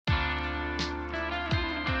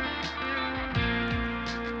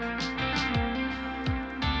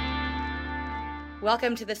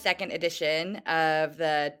Welcome to the second edition of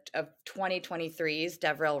 2023's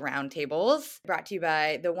DevRel Roundtables, brought to you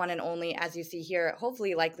by the one and only, as you see here,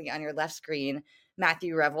 hopefully likely on your left screen,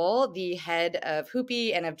 Matthew Revel, the head of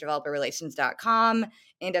Hoopy and of developerrelations.com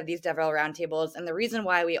and of these DevRel Roundtables, and the reason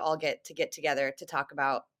why we all get together to talk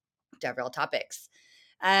about DevRel topics.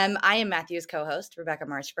 I am Matthew's co-host, Rebecca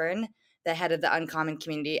Marshburn, the head of the Uncommon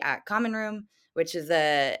community at Common Room, which is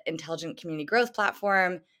an intelligent community growth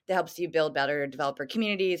platform that helps you build better developer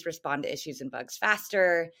communities, respond to issues and bugs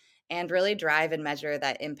faster, and really drive and measure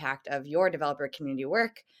that impact of your developer community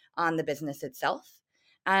work on the business itself.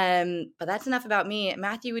 But that's enough about me.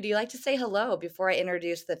 Matthew, would you like to say hello before I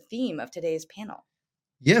introduce the theme of today's panel?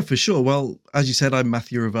 Yeah, for sure. Well, as you said, I'm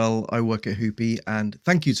Matthew Revel. I work at Hoopy, and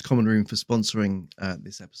thank you to Common Room for sponsoring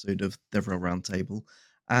this episode of DevRel Roundtable.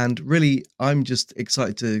 And really, I'm just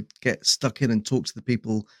excited to get stuck in and talk to the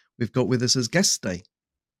people we've got with us as guests today.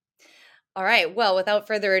 All right. Well, without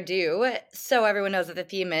further ado, so everyone knows what the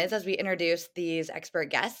theme is as we introduce these expert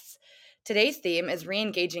guests. Today's theme is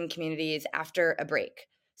re-engaging communities after a break.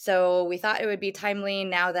 So we thought it would be timely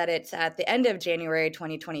now that it's at the end of January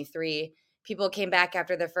 2023. People came back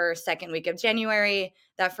after the second week of January.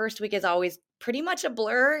 That first week is always pretty much a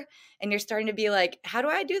blur. And you're starting to be like, how do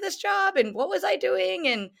I do this job? And what was I doing?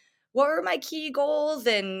 And what were my key goals?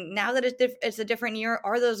 And now that it's a different year,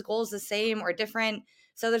 are those goals the same or different?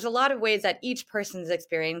 So there's a lot of ways that each person's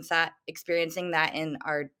experiencing that in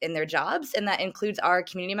their jobs, and that includes our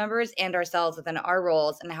community members and ourselves within our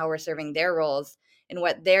roles and how we're serving their roles and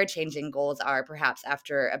what their changing goals are perhaps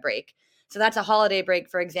after a break. So that's a holiday break,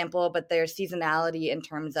 for example, but there's seasonality in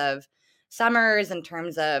terms of summers, in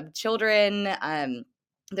terms of children.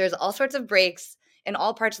 There's all sorts of breaks in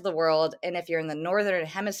all parts of the world. And if you're in the northern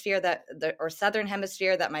hemisphere or southern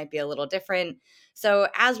hemisphere, that might be a little different. So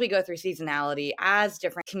as we go through seasonality, as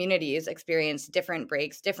different communities experience different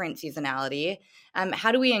breaks, different seasonality,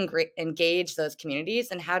 how do we engage those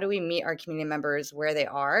communities, and how do we meet our community members where they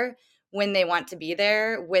are when they want to be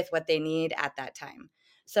there with what they need at that time?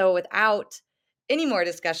 So without any more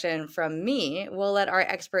discussion from me, we'll let our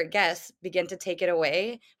expert guests begin to take it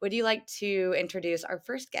away. Would you like to introduce our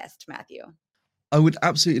first guest, Matthew? I would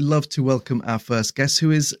absolutely love to welcome our first guest,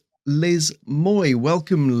 who is Liz Moy.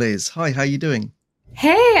 Welcome, Liz. Hi, how are you doing?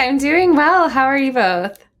 Hey, I'm doing well. How are you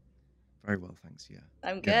both? Very well, thanks. Yeah.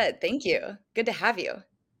 I'm good. Thank you. Good to have you.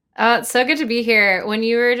 It's so good to be here. When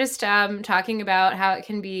you were just talking about how it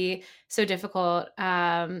can be so difficult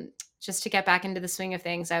just to get back into the swing of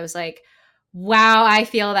things, I was like, wow, I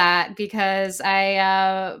feel that, because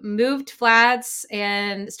I moved flats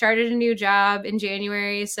and started a new job in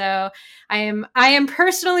January. So I am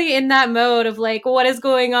personally in that mode of like, what is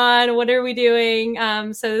going on? What are we doing?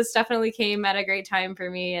 So this definitely came at a great time for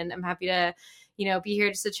me, and I'm happy to, be here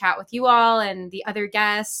just to chat with you all and the other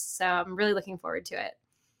guests. So I'm really looking forward to it.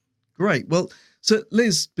 Great. Well, so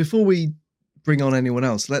Liz, before we bring on anyone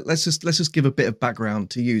else, let's just give a bit of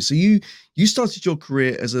background to you. So you started your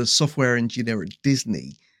career as a software engineer at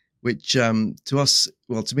Disney, which to us,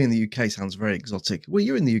 well, to me in the UK sounds very exotic. Well,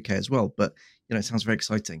 you're in the UK as well, but it sounds very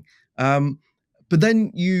exciting. But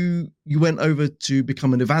then you went over to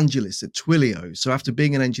become an evangelist at Twilio. So after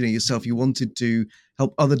being an engineer yourself, you wanted to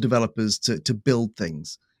help other developers to build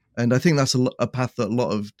things, and I think that's a path that a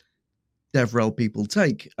lot of DevRel people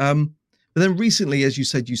take. But then recently, as you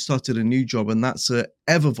said, you started a new job, and that's at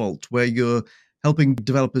Evervault, where you're helping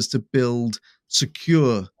developers to build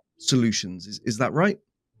secure solutions. Is that right?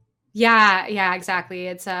 Yeah, exactly.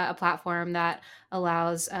 It's a platform that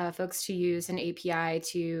allows folks to use an API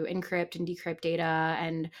to encrypt and decrypt data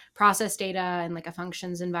and process data in like a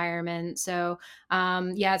functions environment. So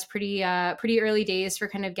it's pretty early days for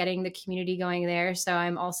kind of getting the community going there. So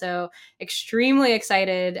I'm also extremely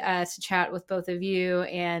excited to chat with both of you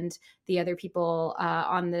and the other people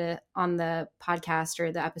on the podcast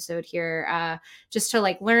or the episode here, just to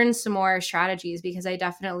like learn some more strategies, because I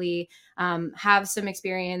definitely have some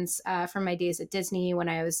experience from my days at Disney when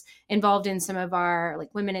I was involved in some of our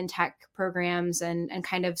like women in tech programs and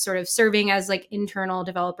kind of sort of serving as like internal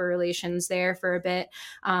developer relations there for a bit.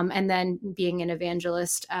 And then being an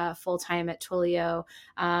evangelist full time at Twilio.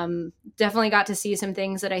 Definitely got to see some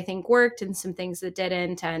things that I think worked and some things that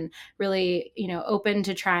didn't, and really, open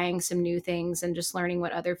to trying some new things and just learning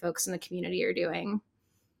what other folks in the community are doing.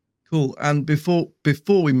 Cool. And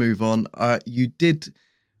before we move on, you did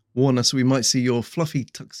warn us we might see your fluffy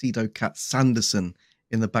tuxedo cat Sanderson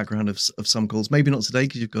in the background of some calls. Maybe not today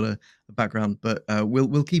because you've got a background, but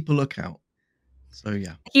we'll keep a lookout. So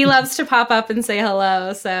yeah, he loves to pop up and say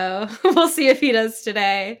hello, so we'll see if he does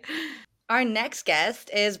today. Our next guest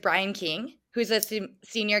is Brian King. who's a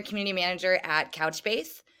senior community manager at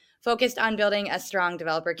Couchbase, focused on building a strong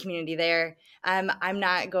developer community there. I'm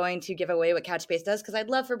not going to give away what Couchbase does because I'd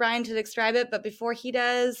love for Brian to describe it. But before he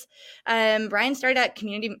does, Brian started at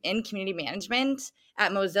community management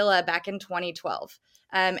at Mozilla back in 2012.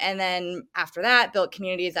 And then after that, built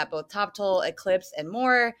communities at both TopTool, Eclipse, and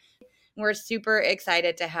more. We're super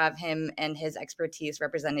excited to have him and his expertise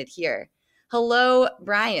represented here. Hello,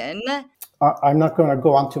 Brian. I'm not going to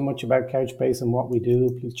go on too much about Couchbase and what we do.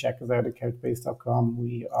 Please check us out at couchbase.com.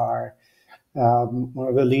 We are one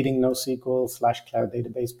of the leading NoSQL/cloud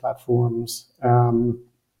database platforms.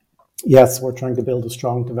 Yes, we're trying to build a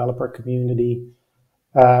strong developer community.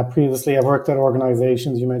 Previously, I've worked at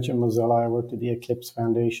organizations. You mentioned Mozilla. I worked at the Eclipse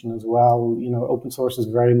Foundation as well. Open source is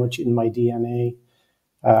very much in my DNA.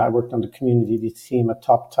 I worked on the community team at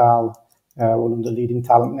TopTal, one of the leading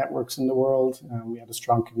talent networks in the world. We had a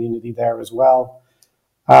strong community there as well.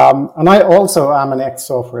 And I also am an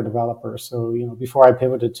ex-software developer. So, before I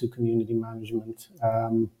pivoted to community management,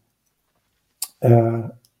 I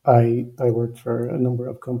worked for a number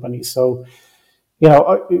of companies. So,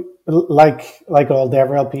 like all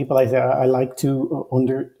DevRel people, I like to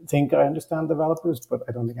think I understand developers, but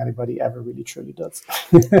I don't think anybody ever really truly does.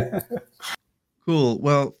 Cool.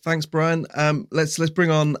 Well, thanks, Brian. Let's bring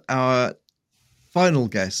on our final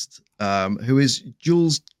guest, who is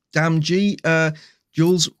Jules Damji.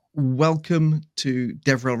 Jules, welcome to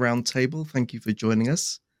DevRel Roundtable. Thank you for joining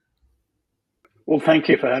us. Well, thank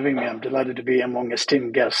you for having me. I'm delighted to be among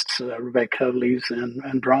esteemed guests, Rebecca, Liz,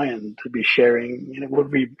 and Brian, to be sharing what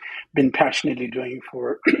we've been passionately doing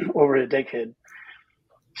for over a decade.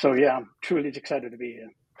 So yeah, I'm truly excited to be here.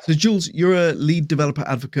 So Jules, you're a lead developer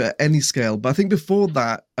advocate at Anyscale, but I think before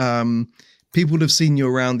that, people would have seen you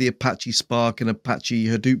around the Apache Spark and Apache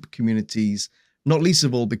Hadoop communities, not least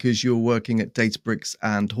of all because you're working at Databricks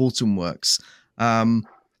and Hortonworks.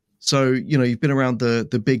 So, you've been around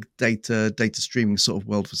the big data streaming sort of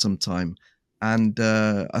world for some time. And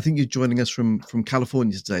I think you're joining us from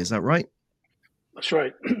California today. Is that right? That's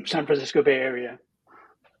right. San Francisco Bay Area.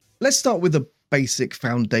 Let's start with a basic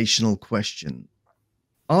foundational question.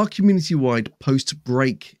 Are community-wide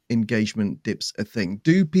post-break engagement dips a thing?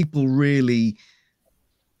 Do people really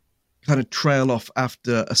kind of trail off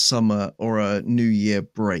after a summer or a New Year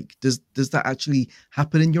break? Does that actually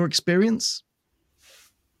happen in your experience?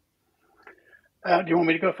 Do you want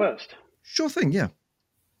me to go first? Sure thing, yeah.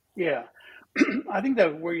 Yeah. I think there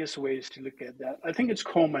are various ways to look at that. I think it's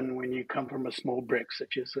common when you come from a small break,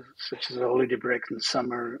 such as a holiday break in the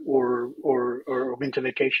summer or winter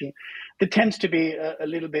vacation. There tends to be a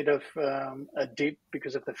little bit of a dip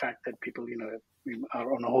because of the fact that people,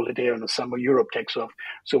 are on a holiday or in the summer. Europe takes off,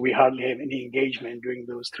 so we hardly have any engagement during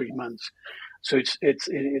those 3 months. So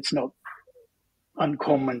it's not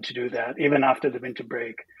uncommon to do that, even after the winter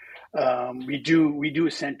break. We do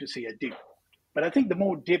tend to see a dip. But I think the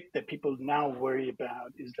more dip that people now worry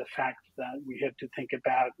about is the fact that we have to think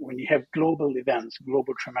about when you have global events,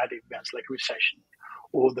 global traumatic events like recession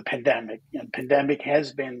or the pandemic. And pandemic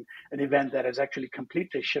has been an event that has actually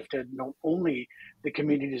completely shifted not only the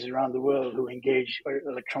communities around the world who engage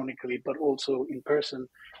electronically, but also in person,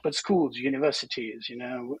 but schools, universities,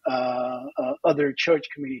 other church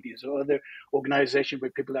communities or other organizations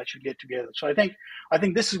where people actually get together. So I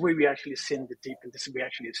think this is where we actually see the deep, and this is where we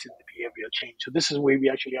actually see the behavioral change. So this is where we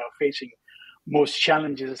actually are facing most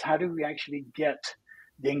challenges, is how do we actually get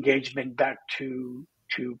the engagement back to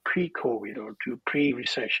pre-COVID or to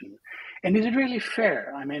pre-recession? And is it really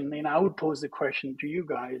fair? I mean, I would pose the question to you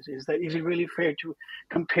guys, is it really fair to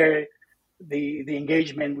compare the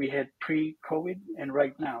engagement we had pre-COVID and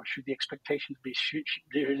right now? Should the expectations be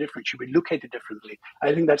different? Should we look at it differently?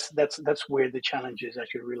 I think that's where the challenges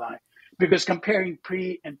actually rely. Because comparing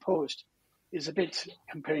pre and post is a bit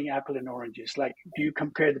comparing apple and oranges. Like, do you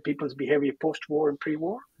compare the people's behavior post-war and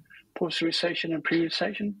pre-war? Post-recession and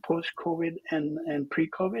pre-recession, post-COVID and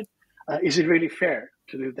pre-COVID? Is it really fair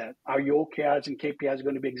to do that? Are your OKRs and KPIs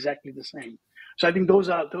going to be exactly the same? So I think those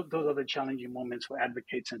are the challenging moments for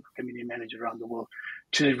advocates and for community managers around the world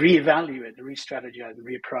to reevaluate, re-strategize,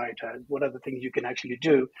 reprioritize. What are the things you can actually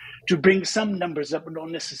do to bring some numbers up, but not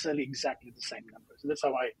necessarily exactly the same numbers? And that's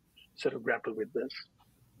how I sort of grapple with this.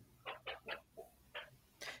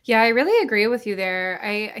 Yeah, I really agree with you there.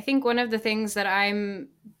 I think one of the things that I'm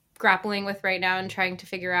grappling with right now and trying to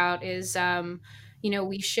figure out is,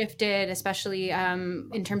 we shifted, especially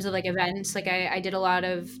in terms of like events. Like I did a lot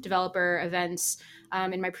of developer events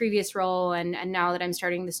in my previous role. And now that I'm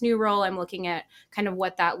starting this new role, I'm looking at kind of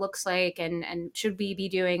what that looks like and should we be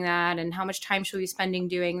doing that and how much time should we be spending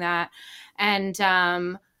doing that? And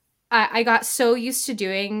I got so used to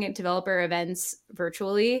doing developer events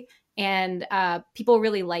virtually, and people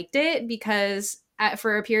really liked it because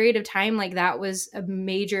for a period of time, like that was a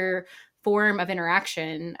major form of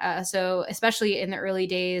interaction. So especially in the early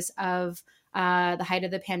days of the height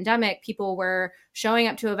of the pandemic, people were showing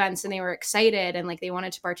up to events and they were excited and like they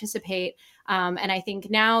wanted to participate. And I think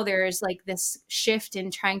now there's like this shift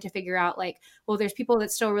in trying to figure out like, well, there's people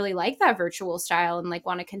that still really like that virtual style and like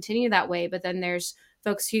want to continue that way, but then there's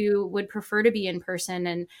folks who would prefer to be in person.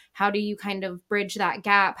 And how do you kind of bridge that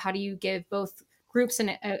gap? How do you give both groups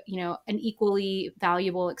an equally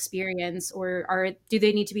valuable experience, or do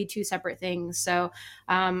they need to be two separate things? So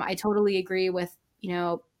I totally agree with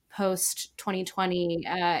post 2020,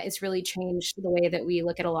 it's really changed the way that we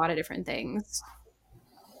look at a lot of different things.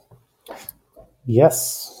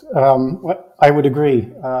 Yes, I would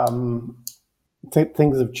agree.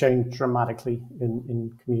 Things have changed dramatically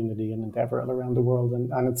in community and endeavor all around the world,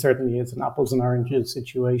 and it certainly is an apples and oranges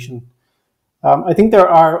situation. I think there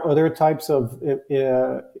are other types of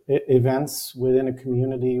events within a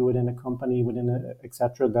community, within a company,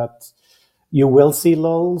 etc., that you will see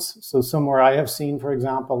lulls. So somewhere I have seen, for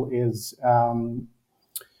example, is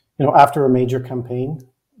after a major campaign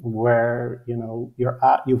where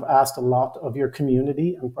you've asked a lot of your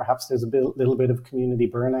community, and perhaps there's a little bit of community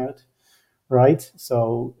burnout, right?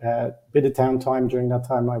 So a bit of downtime during that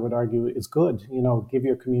time, I would argue, is good. Give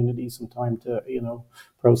your community some time to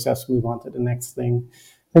process, move on to the next thing.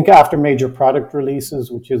 I think after major product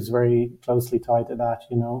releases, which is very closely tied to that,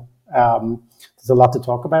 there's a lot to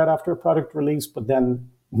talk about after a product release, but then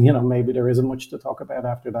maybe there isn't much to talk about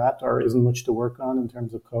after that, or isn't much to work on in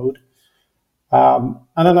terms of code. And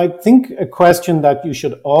then I think a question that you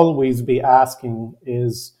should always be asking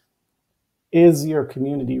is your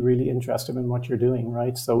community really interested in what you're doing,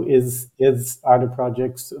 right? So are the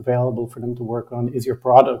projects available for them to work on? Is your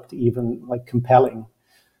product even like compelling?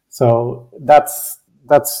 So that's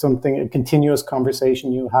something, a continuous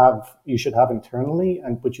conversation you should have internally,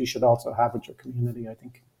 but you should also have with your community, I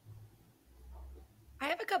think. I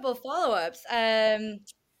have a couple of follow-ups.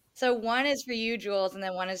 So one is for you, Jules, and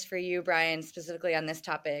then one is for you, Brian, specifically on this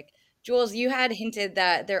topic. Jules, you had hinted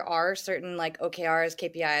that there are certain like OKRs,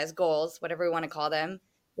 KPIs, goals, whatever we want to call them,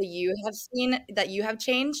 that you have seen that you have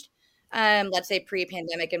changed. Let's say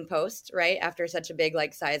pre-pandemic and post, right? After such a big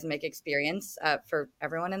like seismic experience for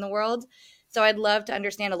everyone in the world. So I'd love to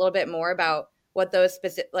understand a little bit more about what those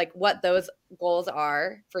what those goals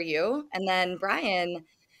are for you. And then Brian,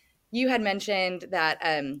 you had mentioned that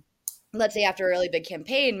let's say after a really big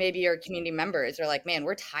campaign, maybe your community members are like, man,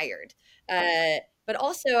 we're tired. But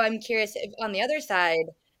also I'm curious if on the other side,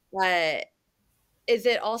 is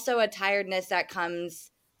it also a tiredness that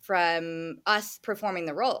comes from us performing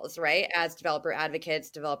the roles, right? As developer advocates,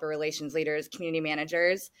 developer relations leaders, community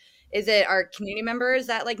managers. Is it our community members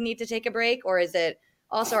that like need to take a break, or is it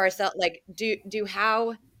also ourselves? Like,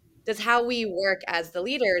 does how we work as the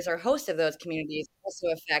leaders or hosts of those communities also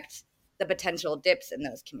affect the potential dips in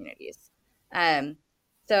those communities?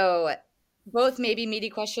 So both maybe meaty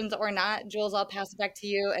questions or not. Jules, I'll pass it back to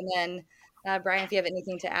you. And then Brian, if you have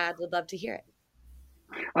anything to add, we'd love to hear it.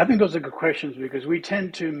 I think those are good questions because we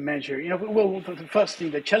tend to measure, the first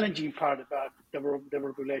thing, the challenging part about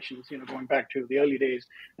developer relations, going back to the early days,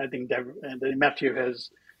 I think Matthew has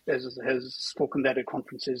spoken that at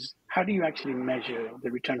conferences. How do you actually measure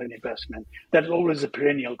the return on investment? That's always a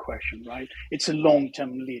perennial question, right? It's a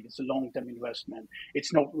long-term lead. It's a long-term investment.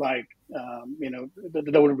 It's not like, the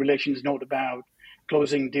developer relations is not about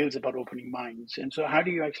closing deals, about opening minds. And so how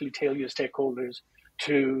do you actually tell your stakeholders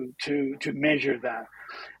to measure that?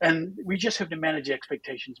 And we just have to manage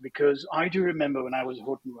expectations, because I do remember when I was at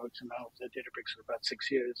Hortonworks and I was at Databricks for about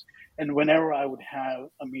 6 years, and whenever I would have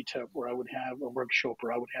a meetup or I would have a workshop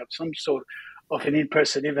or I would have some sort of an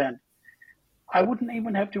in-person event, I wouldn't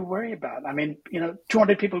even have to worry about.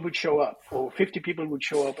 200 people would show up, or 50 people would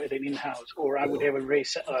show up at an in-house, or I would have a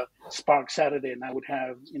race, Spark Saturday, and I would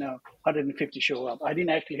have 150 show up. I didn't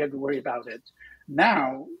actually have to worry about it.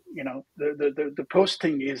 Now, the post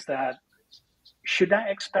thing is that, should I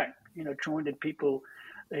expect 200 people,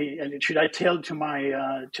 and should I tell to my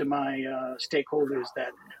stakeholders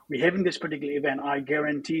that we're having this particular event? I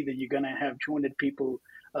guarantee that you're going to have 200 people.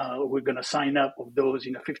 We're going to sign up. Of those,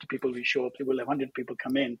 50 people will show up. We'll have 100 people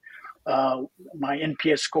come in. My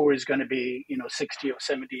NPS score is going to be 60 or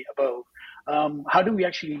 70 above. How do we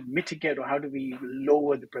actually mitigate, or how do we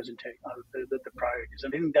lower the presentation, the priorities?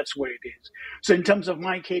 And I think that's where it is. So in terms of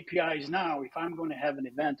my KPIs now, if I'm going to have an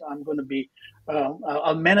event, I'm going to be,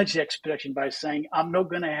 I'll manage the expectation by saying I'm not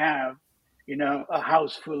going to have a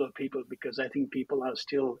house full of people, because I think people are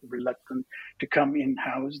still reluctant to come in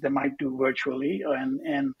house. They might do virtually,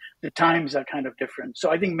 and the times are kind of different.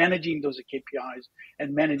 So I think managing those KPIs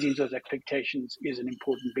and managing those expectations is an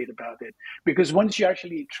important bit about it, because once you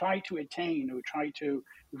actually try to attain or try to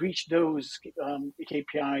reach those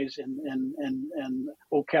KPIs and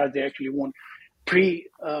OKRs they actually want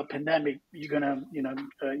pre-pandemic, you're gonna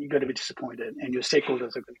be disappointed, and your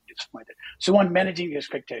stakeholders are going to be disappointed. So, on managing the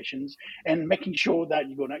expectations and making sure that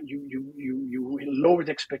you lower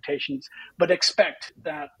the expectations, but expect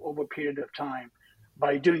that over a period of time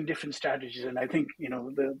by doing different strategies. And I think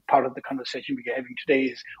the part of the conversation we're having today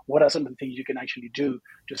is what are some of the things you can actually do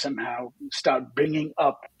to somehow start bringing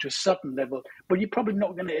up to a certain level, but you're probably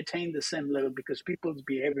not going to attain the same level because people's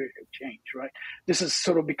behavior have changed, right? This has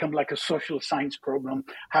sort of become like a social science problem.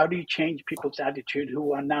 How do you change people's attitude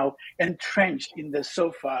who are now entrenched in the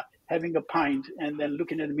sofa having a pint and then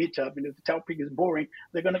looking at a meetup, and if the topic is boring,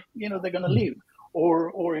 they're gonna leave.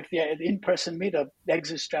 Or if they're at the in-person meetup, the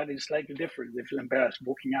exit strategy is slightly different. They feel embarrassed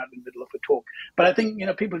walking out in the middle of a talk. But I think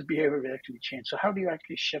people's behavior will actually change. So how do you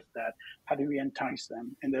actually shift that? How do we entice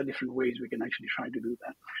them? And there are different ways we can actually try to do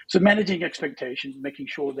that. So managing expectations, making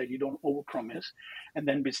sure that you don't overpromise, and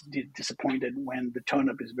then be disappointed when the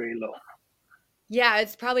turn-up is very low. Yeah,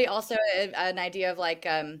 it's probably also an idea of like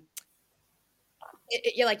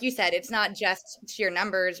like you said, it's not just sheer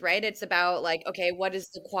numbers, right? It's about like, okay, what is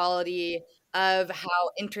the quality of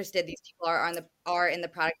how interested these people are in the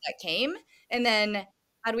product that came, and then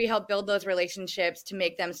how do we help build those relationships to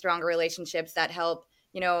make them stronger relationships that help,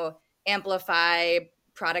 amplify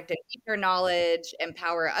product and feature knowledge,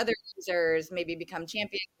 empower other users, maybe become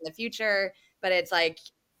champions in the future. But it's like,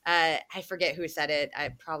 I forget who said it.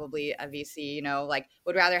 Probably a VC, like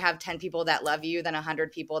would rather have 10 people that love you than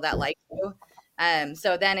 100 people that like you.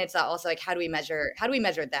 So then it's also like, how do we measure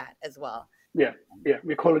that as well? Yeah.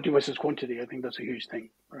 Quality versus quantity. I think that's a huge thing.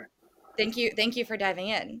 Right. Thank you for diving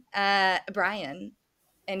in. Brian,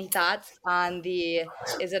 any thoughts on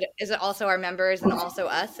is it also our members and also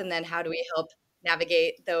us? And then how do we help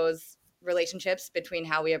navigate those relationships between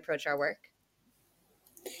how we approach our work?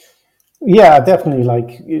 Yeah, definitely.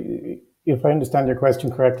 Like, if I understand your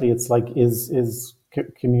question correctly, it's like, is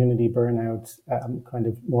community burnout kind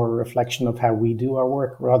of more a reflection of how we do our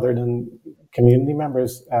work rather than community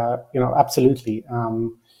members? Absolutely.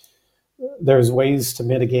 There's ways to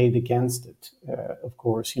mitigate against it. Of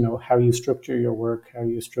course, how you structure your work, how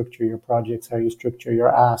you structure your projects, how you structure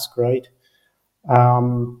your ask, right?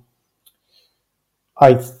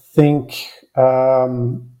 I think,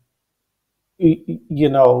 kind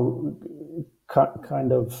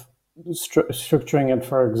of structuring it,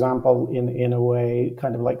 for example, in a way,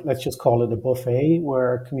 kind of like, let's just call it a buffet,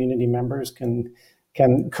 where community members can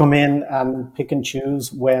come in and pick and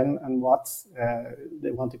choose when and what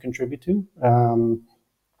they want to contribute to.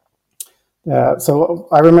 So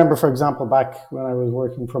I remember, for example, back when I was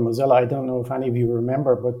working for Mozilla, I don't know if any of you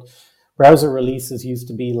remember, but browser releases used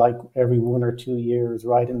to be like every 1 or 2 years,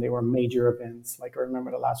 right? And they were major events. Like, I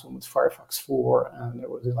remember the last one was Firefox 4, and it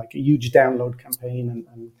was like a huge download campaign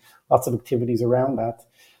and lots of activities around that.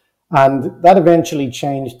 And that eventually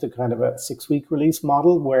changed to kind of a 6-week release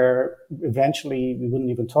model, where eventually we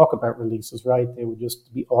wouldn't even talk about releases, right? They would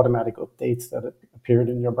just be automatic updates that appeared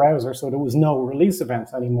in your browser. So there was no release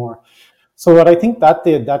events anymore. So what I think that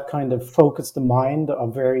did, that kind of focused the mind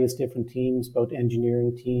of various different teams, both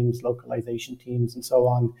engineering teams, localization teams, and so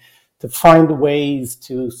on, to find ways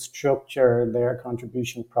to structure their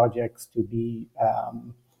contribution projects to be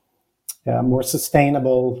more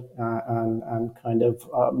sustainable and kind of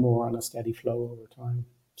more on a steady flow over time.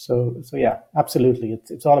 So yeah, absolutely.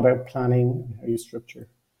 It's all about planning, how you structure.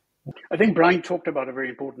 I think Brian talked about a very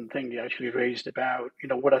important thing. He actually raised about,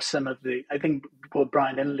 what are some of I think both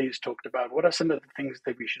Brian and Liz talked about, what are some of the things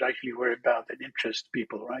that we should actually worry about that interest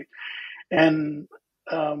people, right? And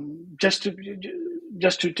just to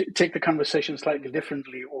take the conversation slightly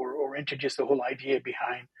differently, or introduce the whole idea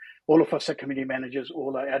behind all of us are community managers,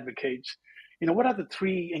 all are advocates. What are the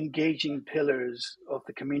 3 engaging pillars of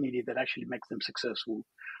the community that actually make them successful?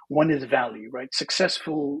 One is value, right?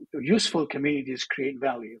 Successful, useful communities create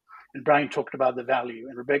value. And Brian talked about the value,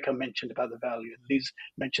 and Rebecca mentioned about the value, and Liz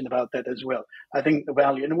mentioned about that as well. I think the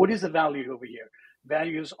value, and what is the value over here?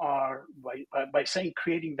 Values are, by saying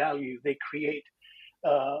creating value, they create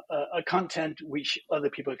a content which other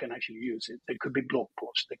people can actually use. It could be blog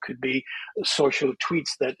posts, there could be social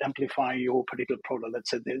tweets that amplify your particular product. Let's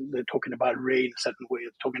say they're talking about Ray in a certain way,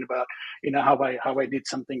 they're talking about how I did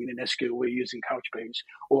something in an SQL way using Couchbase,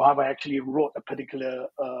 or how I actually wrote a particular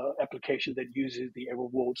application that uses the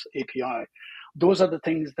Everwalls API, Those are the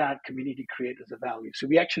things that community create as a value. So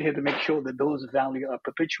we actually have to make sure that those values are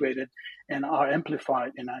perpetuated and are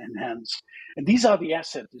amplified and are enhanced. And these are the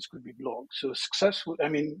assets. This could be blogs. So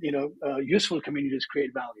useful communities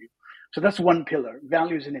create value. So that's one pillar.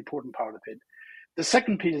 Value is an important part of it. The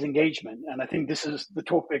second piece is engagement. And I think this is the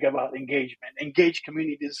topic about engagement. Engaged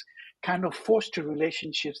communities kind of foster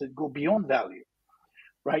relationships that go beyond value,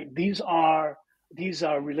 right? These are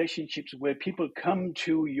relationships where people come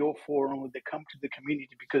to your forum, they come to the community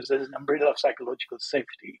because there's an umbrella of psychological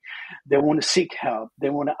safety. They want to seek help. They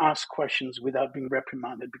want to ask questions without being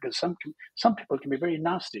reprimanded, because some people can be very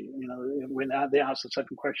nasty, when they ask a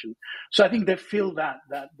certain question. So I think they feel that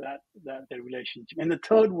their relationship. And the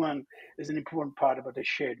third one is an important part about the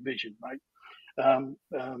shared vision, right?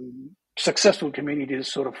 Successful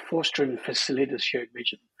communities sort of foster and facilitate a shared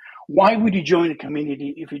vision. Why would you join a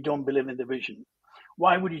community if you don't believe in the vision?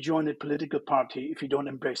 Why would you join a political party if you don't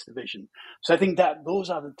embrace the vision? So I think that those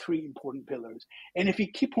are the three important pillars. And if you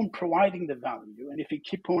keep on providing the value, and if you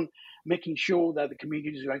keep on making sure that the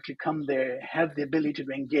communities who actually come there have the ability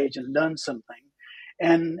to engage and learn something,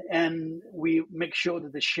 and we make sure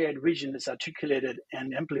that the shared vision is articulated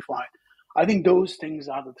and amplified, I think those things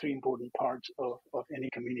are the three important parts of any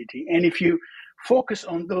community. And if you focus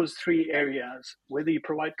on those three areas, whether you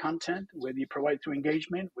provide content, whether you provide through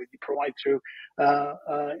engagement, whether you provide through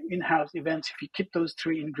in-house events, if you keep those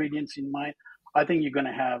three ingredients in mind, I think you're going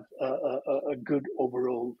to have a good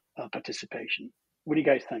overall participation. What do you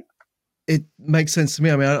guys think? It makes sense to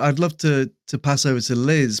me. I mean, I'd love to pass over to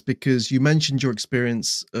Liz, because you mentioned your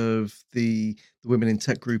experience of the Women in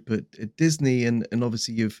Tech group at Disney, and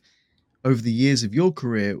obviously you've, over the years of your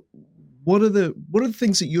career, what are the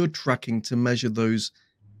things that you're tracking to measure those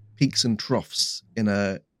peaks and troughs in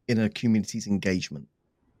a community's engagement?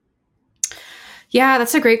 Yeah,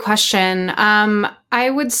 that's a great question. I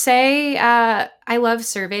would say I love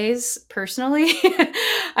surveys personally.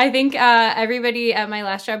 I think everybody at my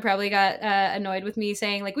last job probably got annoyed with me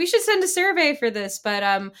saying, like, we should send a survey for this.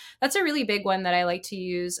 But that's a really big one that I like to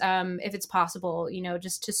use if it's possible,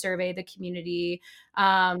 just to survey the community,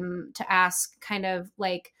 to ask kind of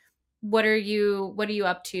like, what are you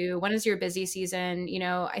up to? When is your busy season?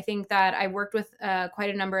 I think that I worked with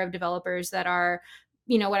quite a number of developers that are,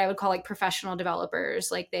 what I would call like professional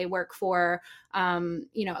developers. Like they work for,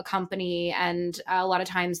 a company, and a lot of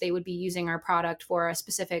times they would be using our product for a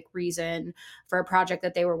specific reason, for a project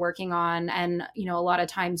that they were working on. And, a lot of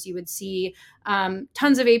times you would see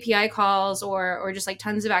tons of API calls or just like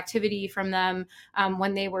tons of activity from them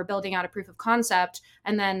when they were building out a proof of concept.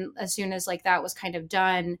 And then as soon as like that was kind of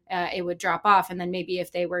done, it would drop off. And then maybe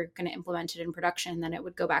if they were going to implement it in production, then it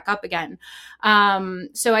would go back up again.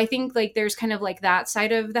 So I think like there's kind of like that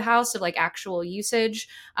side of the house of like actual usage.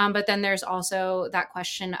 But then there's also that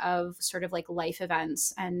question of sort of like life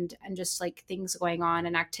events and just like things going on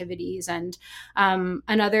and activities. And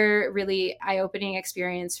another really eye-opening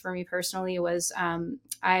experience for me personally was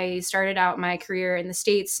I started out my career in the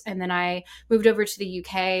States, and then I moved over to the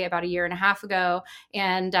UK about a year and a half ago.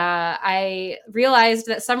 And I realized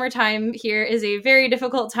that summertime here is a very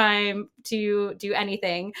difficult time to do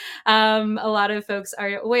anything. A lot of folks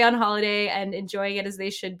are away on holiday and enjoying it as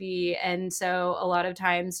they should be. And so a lot of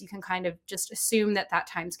times you can kind of just assume that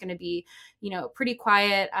time's going to be, pretty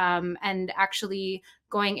quiet. And actually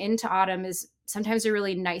going into autumn is sometimes a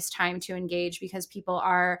really nice time to engage, because people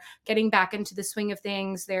are getting back into the swing of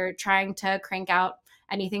things. They're trying to crank out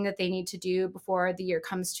anything that they need to do before the year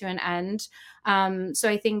comes to an end. So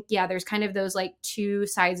I think, there's kind of those like two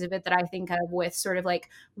sides of it that I think of, with sort of like,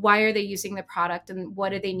 why are they using the product and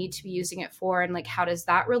what do they need to be using it for? And like, how does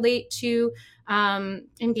that relate to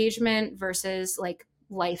engagement versus like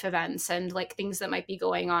life events and like things that might be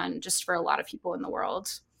going on just for a lot of people in the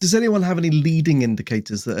world. Does anyone have any leading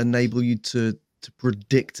indicators that enable you to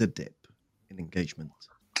predict a dip in engagement?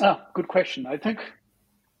 Good question. I think,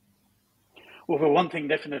 well, for one thing,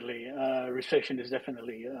 definitely, recession is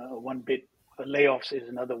definitely one bit. Layoffs is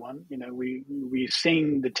another one. We're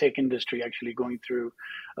seeing the tech industry actually going through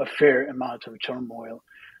a fair amount of turmoil.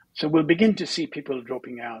 So we'll begin to see people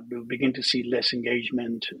dropping out. We'll begin to see less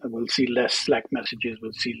engagement. We'll see less Slack messages.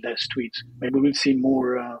 We'll see less tweets. Maybe we'll see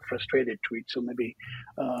more frustrated tweets, or maybe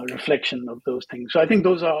reflection of those things. So I think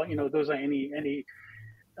those are any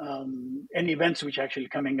events which are actually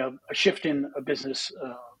coming up. A shift in a business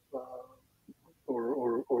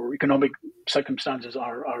or economic circumstances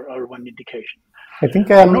are one indication. I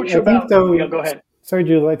think I'm not sure though. Yeah, go ahead. Sorry,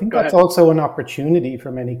 Jules. I think that's also an opportunity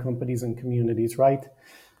for many companies and communities, right?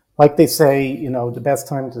 like they say, the best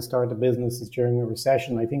time to start a business is during a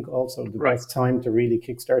recession. I think also the Right. best time to really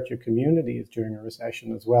kickstart your community is during a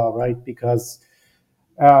recession as well, right? Because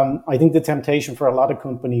I think the temptation for a lot of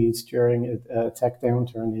companies during a tech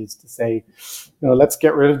downturn is to say, let's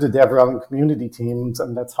get rid of the DevRel and community teams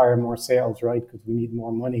and let's hire more sales, right? Because we need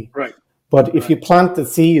more money. Right. But if you plant the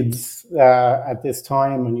seeds at this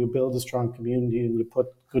time and you build a strong community and you put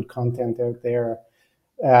good content out there,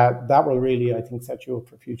 that will really, I think, set you up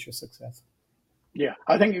for future success. Yeah,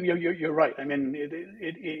 I think you're right. I mean,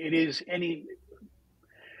 it is any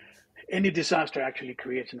disaster actually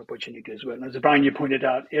creates an opportunity as well. And as Brian, you pointed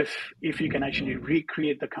out, if you can actually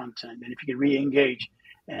recreate the content and if you can re-engage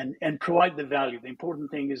and provide the value, the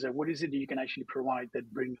important thing is that what is it that you can actually provide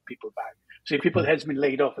that brings people back? So if people has been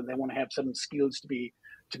laid off and they want to have some skills to be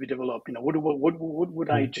developed, what would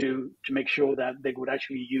I do to make sure that they would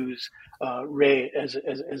actually use Ray as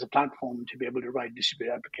a platform to be able to write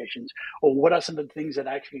distributed applications? Or what are some of the things that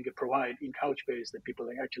actually can provide in Couchbase that people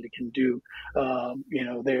actually can do,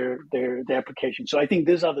 their application? So I think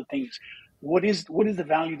these are the things. What is the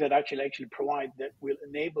value that actually provide that will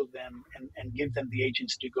enable them and give them the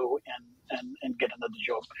agents to go and get another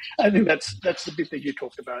job? I think that's the bit that you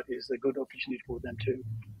talked about, is a good opportunity for them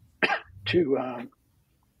to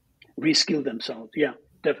reskill themselves. Yeah,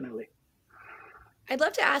 definitely. I'd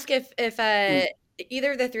love to ask if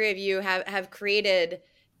either of the three of you have created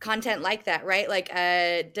content like that, right? Like,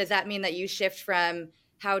 does that mean that you shift from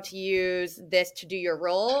how to use this to do your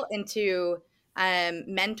role into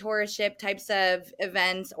mentorship types of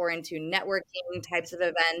events or into networking types of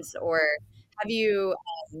events? Or have you,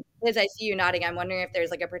 as I see you nodding, I'm wondering if there's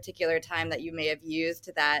like a particular time that you may have used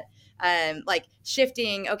that, like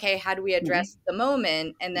shifting, okay, how do we address the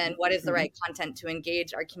moment? And then what is the right content to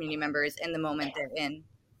engage our community members in the moment they're in?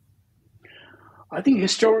 I think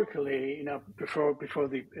historically, before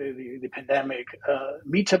the pandemic,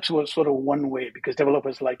 meetups was sort of one way, because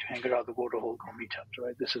developers like to hang around the water hole called meetups,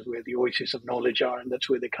 right? This is where the oases of knowledge are, and that's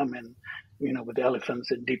where they come in, with the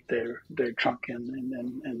elephants and dip their trunk and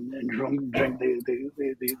drink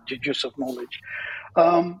the juice of knowledge.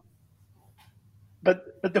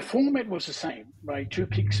 But the format was the same, right? Two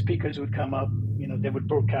speakers would come up, they would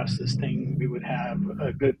broadcast this thing. We would have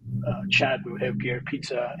a good chat. We would have beer,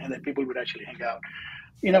 pizza, and then people would actually hang out.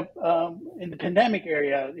 In the pandemic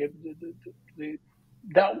area,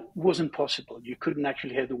 that wasn't possible. You couldn't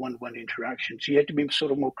actually have the one-to-one interaction. So you had to be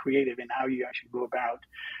sort of more creative in how you actually go about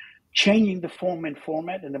changing the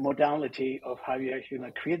format and the modality of how you actually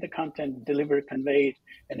create the content, deliver it, convey it,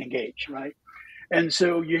 and engage, right? And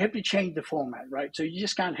so you have to change the format, right? So you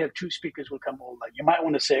just can't have two speakers will come all night. You might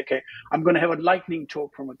want to say, okay, I'm going to have a lightning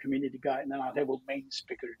talk from a community guy, and then I'll have a main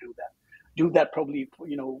speaker to do that. Do that probably,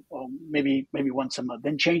 maybe once a month.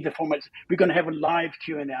 Then change the format. We're going to have a live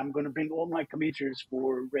Q&A. I'm going to bring all my committers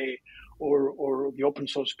for Ray or the open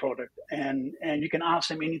source product, and you can ask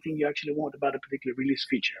them anything you actually want about a particular release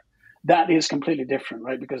feature. That is completely different,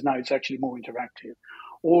 right? Because now it's actually more interactive.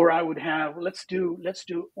 Or I would have, let's do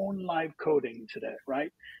on live coding today,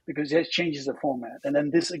 right? Because this changes the format. And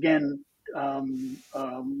then this again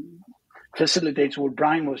facilitates what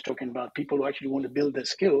Brian was talking about. People who actually want to build their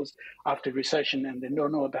skills after recession and they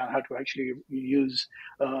don't know about how to actually use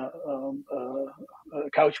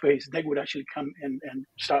Couchbase, they would actually come and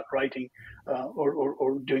start writing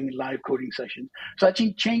or doing live coding sessions. So I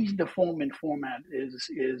think changing the form and format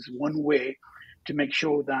is one way to make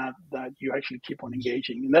sure that you actually keep on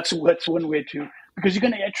engaging. And that's one way to, because you're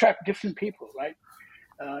going to attract different people, right?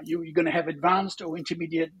 You're going to have advanced or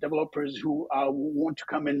intermediate developers who want to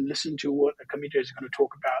come and listen to what a committer is going to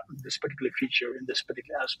talk about in this particular feature, in this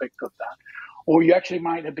particular aspect of that. Or you actually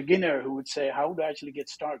might have a beginner who would say, how do I actually get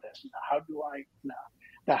started? How do I,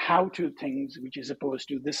 the how-to things, which is opposed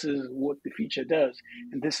to this is what the feature does,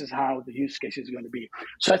 and this is how the use case is going to be.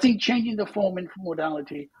 So I think changing the form and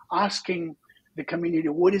modality, asking the community,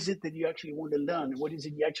 what is it that you actually want to learn? What is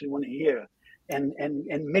it you actually want to hear? And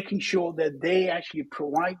making sure that they actually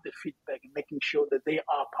provide the feedback and making sure that they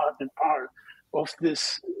are part of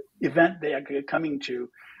this event they are coming to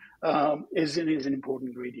is an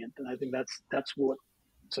important ingredient. And I think that's what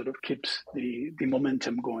sort of keeps the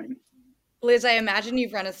momentum going. Liz, I imagine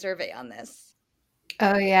you've run a survey on this.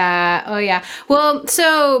 Oh yeah. Well,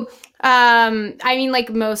 so I mean, like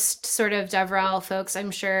most sort of DevRel folks,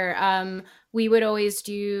 I'm sure we would always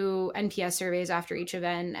do NPS surveys after each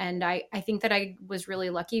event. And I think that I was really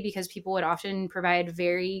lucky because people would often provide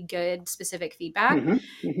very good specific feedback.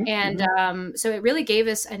 So it really gave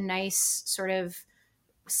us a nice sort of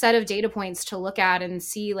set of data points to look at and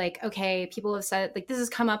see, like, okay, people have said, like, this has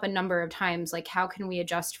come up a number of times, like, how can we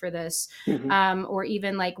adjust for this? Or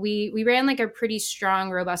even like we ran like a pretty strong,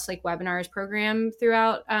 robust like webinars program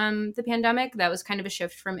throughout the pandemic. That was kind of a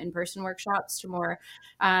shift from in-person workshops to more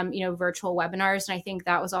virtual webinars, and I think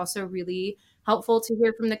that was also really helpful to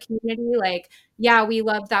hear from the community. Like, yeah, we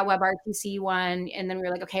loved that WebRTC one, and then we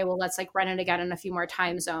were like, okay, well, let's like run it again in a few more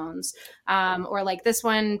time zones. Or like this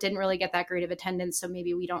one didn't really get that great of attendance, so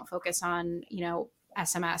maybe we don't focus on,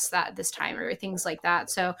 SMS that this time, or things like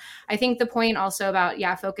that. So I think the point also about,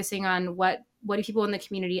 focusing on what do people in the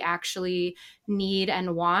community actually need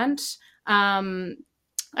and want.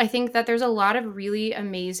 I think that there's a lot of really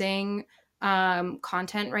amazing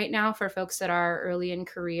content right now for folks that are early in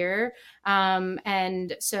career.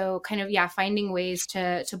 And so kind of, finding ways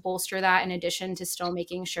to bolster that, in addition to still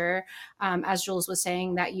making sure, as Jules was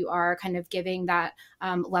saying, that you are kind of giving that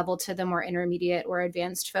level to the more intermediate or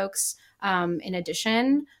advanced folks in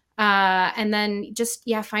addition. And then just,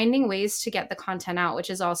 finding ways to get the content out,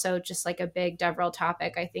 which is also just like a big DevRel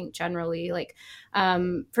topic, I think, generally. Like,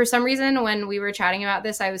 for some reason, when we were chatting about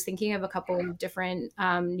this, I was thinking of a couple of different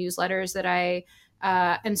newsletters that I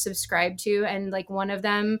am subscribed to. And like one of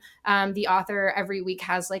them, the author every week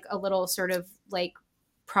has like a little sort of like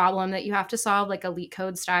problem that you have to solve, like a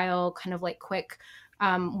LeetCode style, kind of like quick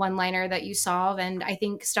one-liner that you solve. And I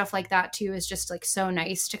think stuff like that too is just like so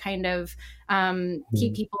nice to kind of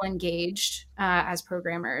keep people engaged as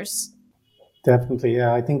programmers. Definitely,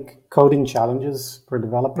 yeah. I think coding challenges for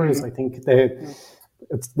developers, I think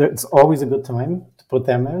it's always a good time to put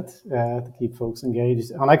them out to keep folks engaged.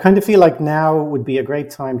 And I kind of feel like now would be a great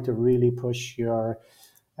time to really push your,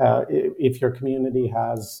 if your community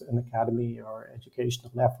has an academy or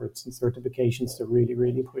educational efforts and certifications, to really,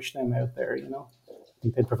 really push them out there, I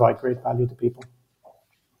think they provide great value to people.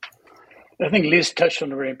 I think Liz touched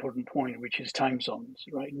on a very important point, which is time zones,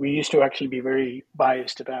 right? We used to actually be very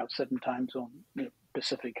biased about certain time zone,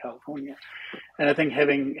 Pacific California. And I think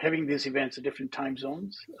having these events at different time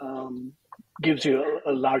zones gives you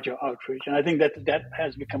a larger outreach. And I think that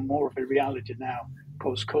has become more of a reality now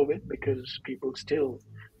post-COVID, because people still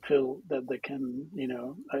feel that they can,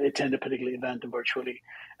 attend a particular event virtually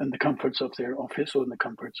in the comforts of their office, or in the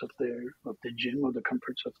comforts of their gym, or the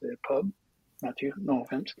comforts of their pub. Matthew, no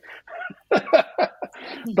offense.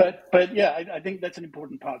 but yeah, I think that's an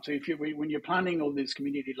important part. So when you're planning all these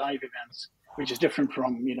community live events, which is different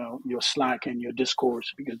from your Slack and your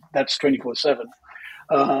discourse, because that's 24/7.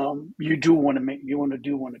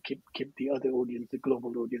 You want to keep the other audience, the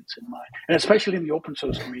global audience, in mind, and especially in the open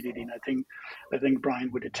source community. And I think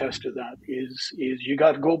Brian would attest to that. Is you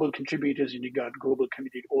got global contributors and you got global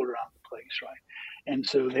community all around the place, right? And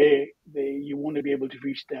so you want to be able to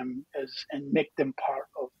reach them and make them part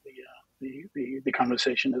of the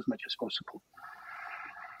conversation as much as possible.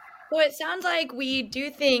 Well, it sounds like we do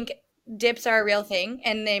think dips are a real thing,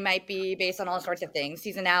 and they might be based on all sorts of things: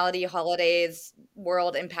 seasonality, holidays,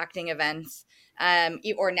 world impacting events,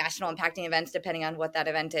 or national impacting events, depending on what that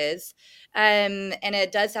event is. And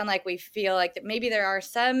it does sound like we feel like that maybe there are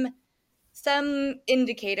some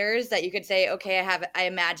indicators that you could say, okay, I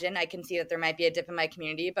imagine I can see that there might be a dip in my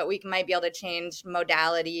community, but we might be able to change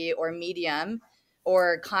modality or medium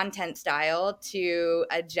or content style to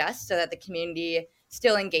adjust so that the community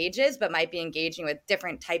still engages, but might be engaging with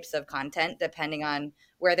different types of content depending on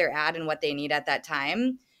where they're at and what they need at that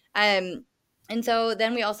time. And so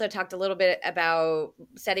then we also talked a little bit about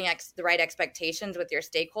setting the right expectations with your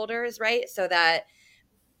stakeholders, right? So that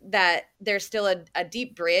there's still a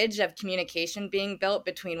deep bridge of communication being built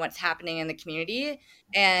between what's happening in the community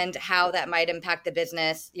and how that might impact the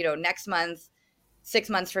business, next month, 6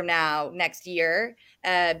 months from now, next year,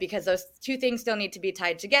 because those two things still need to be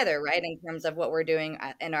tied together, right? In terms of what we're doing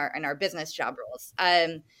in our business job roles.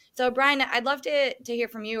 So Brian, I'd love to hear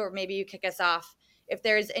from you, or maybe you kick us off, if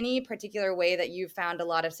there's any particular way that you've found a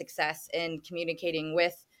lot of success in communicating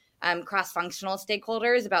with cross-functional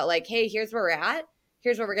stakeholders about like, hey, here's where we're at.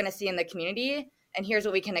 Here's what we're going to see in the community, and here's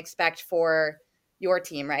what we can expect for your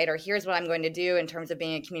team, right? Or here's what I'm going to do in terms of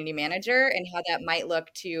being a community manager, and how that might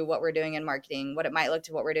look to what we're doing in marketing, what it might look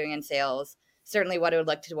to what we're doing in sales, certainly what it would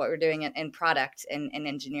look to what we're doing in product and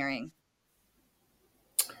engineering.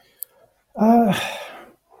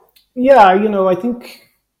 Yeah, I think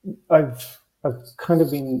I've kind of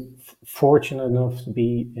been fortunate enough to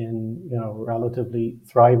be in, relatively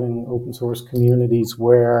thriving open source communities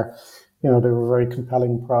where, there were very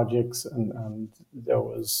compelling projects and there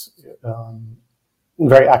was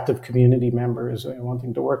very active community members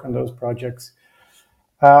wanting to work on those projects.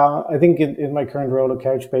 I think in my current role at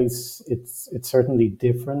Couchbase, it's certainly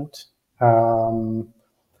different.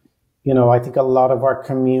 I think a lot of our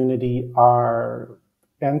community are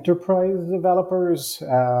enterprise developers,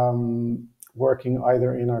 working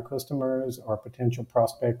either in our customers or potential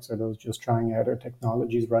prospects, or those just trying out our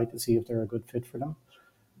technologies, right, to see if they're a good fit for them.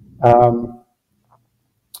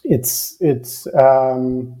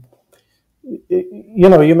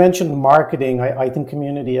 You mentioned marketing. I think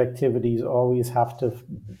community activities always have to,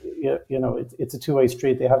 it's a two-way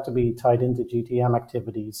street. They have to be tied into GTM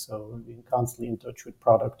activities. So being constantly in touch with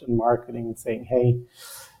product and marketing and saying, hey,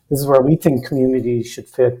 this is where we think community should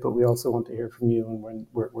fit, but we also want to hear from you and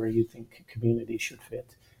where you think community should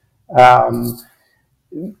fit.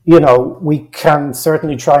 We can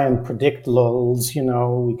certainly try and predict lulls.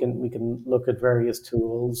 We can look at various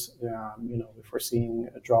tools. If we're seeing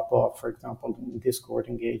a drop off, for example, in Discord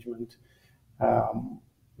engagement,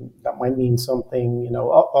 that might mean something.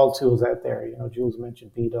 All tools out there. Jules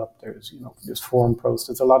mentioned Meetup. There's forum posts.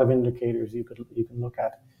 There's a lot of indicators you can look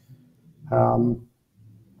at.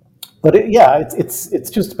 But it's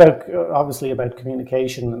just about, obviously, about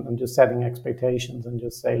communication and just setting expectations and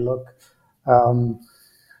just say, look.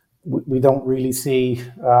 We don't really see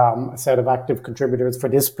a set of active contributors for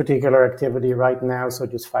this particular activity right now, so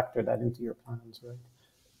just factor that into your plans, right?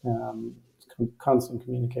 Constant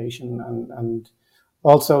communication, and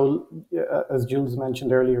also, as Jules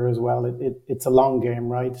mentioned earlier as well, it's a long game,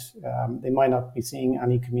 right? They might not be seeing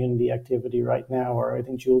any community activity right now, or I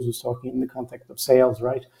think Jules was talking in the context of sales,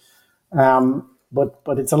 right?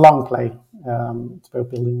 But it's a long play. It's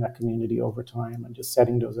about building that community over time and just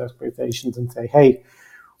setting those expectations and say, hey,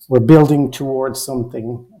 we're building towards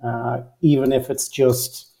something, even if it's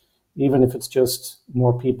just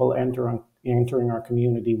more people entering our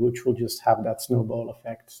community, which will just have that snowball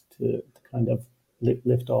effect to kind of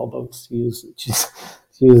lift all boats. To use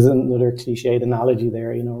another cliched analogy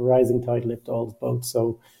there, rising tide lift all boats.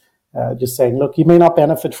 So just saying, look, you may not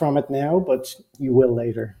benefit from it now, but you will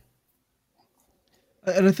later.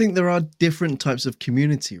 And I think there are different types of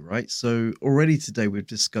community, right? So already today we've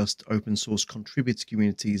discussed open source contributor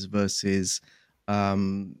communities versus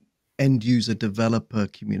end user developer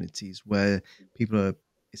communities, where people are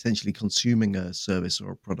essentially consuming a service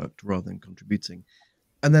or a product rather than contributing.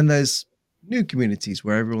 And then there's new communities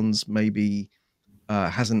where everyone's maybe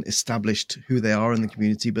hasn't established who they are in the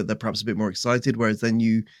community, but they're perhaps a bit more excited. Whereas then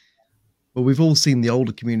we've all seen the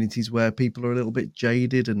older communities where people are a little bit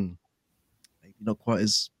jaded and not quite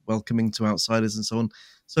as welcoming to outsiders and so on.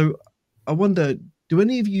 So I wonder, do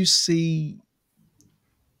any of you see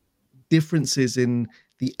differences in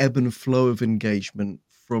the ebb and flow of engagement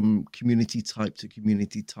from community type to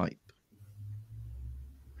community type?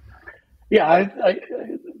 Yeah,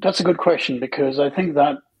 that's a good question, because I think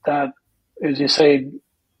that, as you say,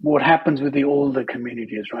 what happens with the older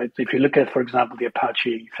communities, right? If you look at, for example, the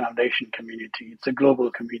Apache Foundation community, it's a global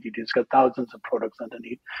community. It's got thousands of products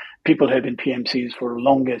underneath. People have been PMCs for the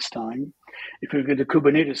longest time. If you look at the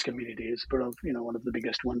Kubernetes community, it's one of the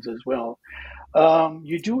biggest ones as well.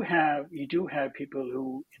 You do have people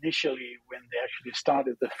who initially, when they actually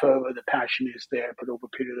started, the fervor, the passion is there, but over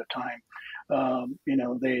a period of time,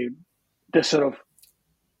 they sort of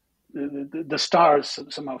the stars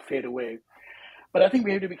somehow fade away. But I think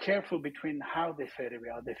we have to be careful between how they fade away.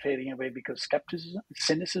 Are they fading away because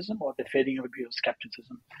cynicism, or are they fading away because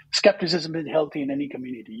skepticism? Skepticism is healthy in any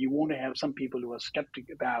community. You want to have some people who are skeptic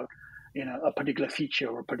about a particular feature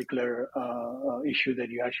or a particular issue that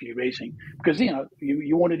you're actually raising, because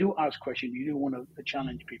you want to ask questions, you do want to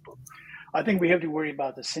challenge people. I think we have to worry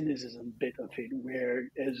about the cynicism bit of it, where,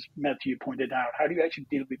 as Matthew pointed out, how do you actually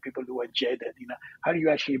deal with people who are jaded? How do you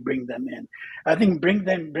actually bring them in? I think bringing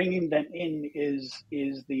them in is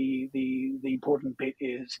the important bit.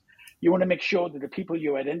 Is you want to make sure that the people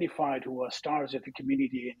you identified who are stars of the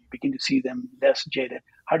community, and you begin to see them less jaded,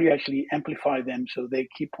 how do you actually amplify them so they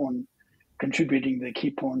keep on contributing, they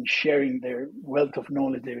keep on sharing their wealth of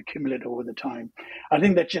knowledge they've accumulated over the time? I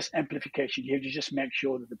think that's just amplification. You have to just make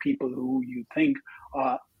sure that the people who you think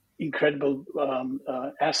are incredible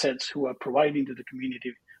assets who are providing to the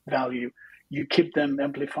community value, you keep them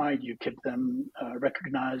amplified, you keep them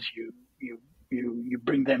recognized, you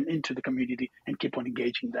bring them into the community and keep on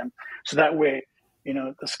engaging them. So that way,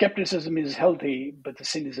 the skepticism is healthy, but the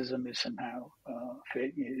cynicism is somehow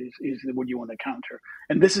is what you want to counter.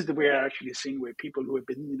 And this is the way I actually seeing where people who have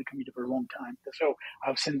been in the community for a long time, so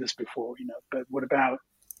I've seen this before, but what about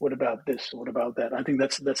this? What about that? I think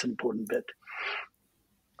that's an important bit.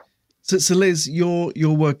 So Liz,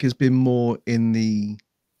 your work has been more in the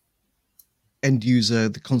end user,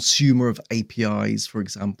 the consumer of APIs, for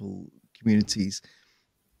example, communities,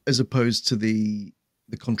 as opposed to the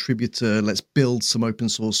contributor, let's build some open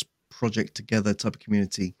source project together type of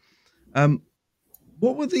community.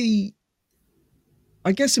 What were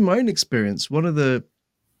I guess in my own experience, one of the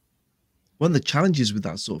challenges with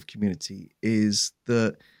that sort of community is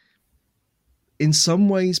that in some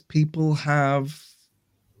ways people have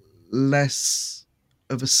less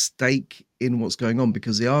of a stake in what's going on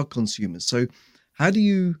because they are consumers. So how do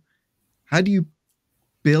you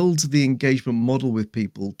build the engagement model with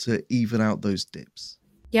people to even out those dips?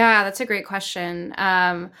 Yeah, that's a great question.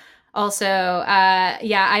 Also,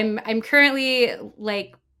 yeah, I'm currently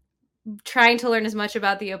like trying to learn as much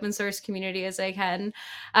about the open source community as I can.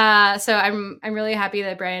 So I'm really happy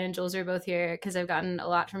that Brian and Jules are both here because I've gotten a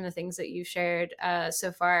lot from the things that you've shared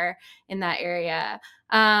so far in that area.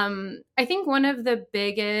 I think one of the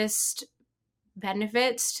biggest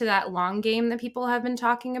benefits to that long game that people have been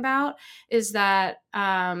talking about is that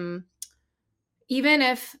even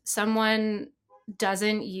if someone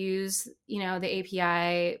doesn't use the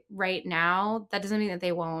API right now, that doesn't mean that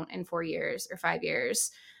they won't in 4 years or 5 years.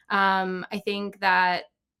 I think that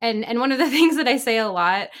and one of the things that I say a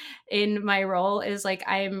lot in my role is like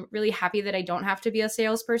I'm really happy that I don't have to be a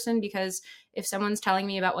salesperson, because if someone's telling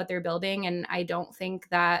me about what they're building and I don't think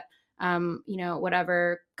that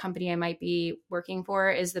whatever company I might be working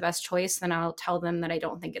for is the best choice, then I'll tell them that I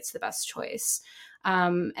don't think it's the best choice.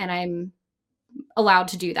 And I'm allowed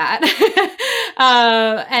to do that.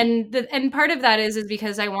 And part of that is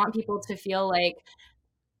because I want people to feel like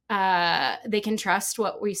they can trust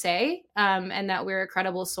what we say, and that we're a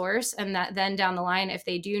credible source, and that then down the line, if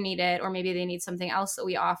they do need it, or maybe they need something else that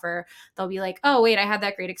we offer, they'll be like, oh wait, I had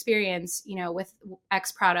that great experience with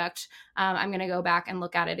X product. I'm going to go back and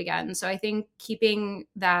look at it again. So I think keeping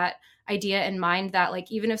that idea in mind, that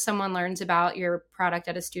like even if someone learns about your product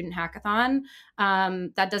at a student hackathon,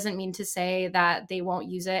 that doesn't mean to say that they won't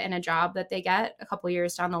use it in a job that they get a couple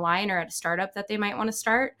years down the line, or at a startup that they might want to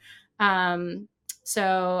start.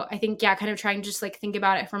 So I think, yeah, kind of trying to just like think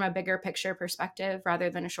about it from a bigger picture perspective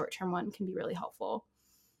rather than a short-term one can be really helpful.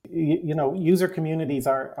 User communities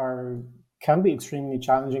can be extremely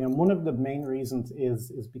challenging, and one of the main reasons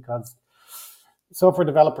is because software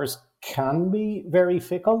developers can be very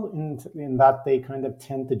fickle in that they kind of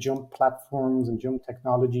tend to jump platforms and jump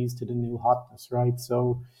technologies to the new hotness, right?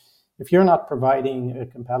 So if you're not providing a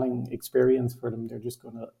compelling experience for them, they're just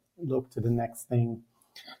going to look to the next thing.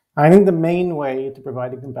 I think the main way to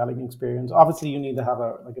provide a compelling experience, obviously you need to have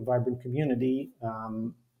a vibrant community,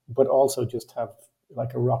 but also just have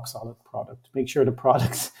like a rock solid product. Make sure the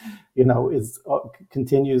product,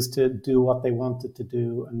 continues to do what they want it to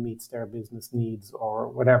do and meets their business needs or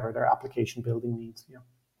whatever their application building needs. Yeah.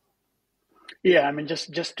 Yeah, I mean,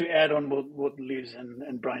 just to add on what Liz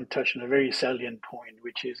and Brian touched on a very salient point,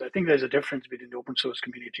 which is I think there's a difference between the open source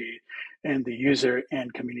community and the user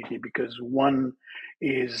end community, because one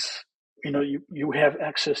is, you have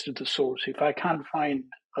access to the source. If I can't find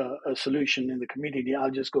a solution in the community,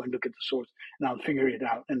 I'll just go and look at the source and I'll figure it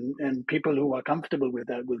out. And people who are comfortable with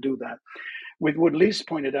that will do that. With what Liz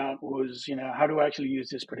pointed out was, how do I actually use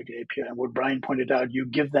this particular API? And what Brian pointed out, you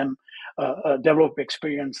give them a developer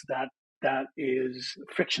experience that is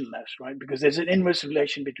frictionless, right? Because there's an inverse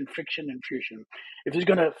relation between friction and fusion. If it's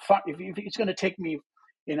going to take me,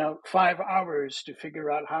 5 hours to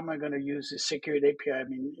figure out how am I going to use this secured API, I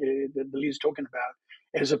mean, that Liz talking about,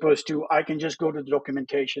 as opposed to I can just go to the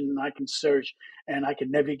documentation and I can search and I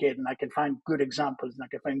can navigate and I can find good examples and I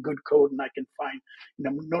can find good code and I can find,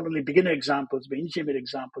 not only beginner examples, but intermediate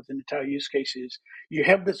examples and entire use cases. You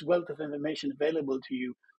have this wealth of information available to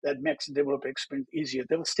you that makes the developer experience easier.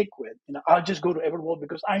 They'll stick with. I'll just go to Everwall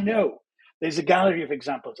because I know there's a gallery of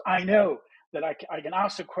examples. I know that I can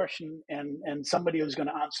ask a question and somebody is going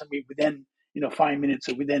to answer me within 5 minutes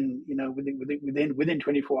or within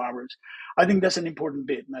 24 hours. I think that's an important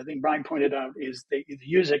bit, and I think Brian pointed out is the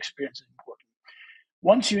user experience is important.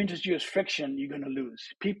 Once you introduce friction, you're going to lose.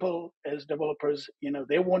 People as developers,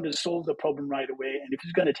 they want to solve the problem right away, and if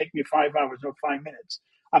it's going to take me 5 hours or 5 minutes,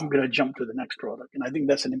 I'm going to jump to the next product, and I think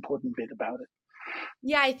that's an important bit about it.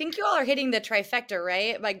 Yeah, I think you all are hitting the trifecta,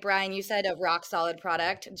 right? Like Brian, you said a rock solid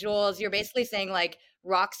product. Jules, you're basically saying like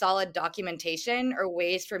rock solid documentation or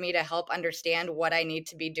ways for me to help understand what I need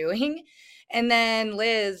to be doing. And then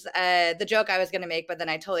Liz, the joke I was going to make, but then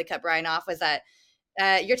I totally cut Brian off, was that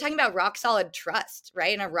you're talking about rock solid trust,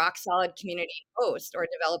 right? And a rock solid community host or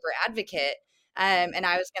developer advocate. And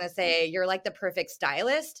I was going to say you're like the perfect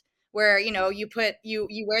stylist, where you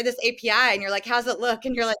wear this API and you're like, how's it look?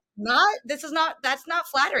 And you're like, that's not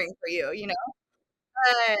flattering for you.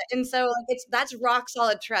 And so like that's rock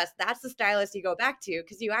solid trust. That's the stylist you go back to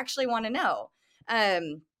because you actually want to know.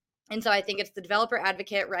 And so I think it's the developer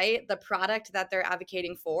advocate, right? The product that they're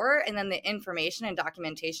advocating for, and then the information and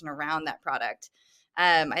documentation around that product.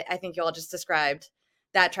 I think you all just described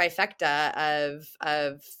that trifecta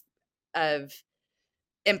of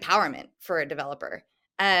empowerment for a developer.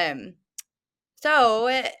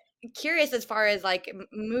 So curious as far as like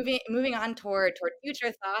moving on toward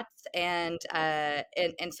future thoughts and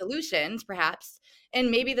solutions, perhaps. And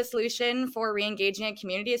maybe the solution for re-engaging a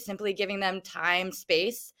community is simply giving them time,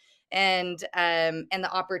 space, and the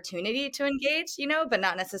opportunity to engage, but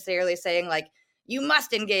not necessarily saying like you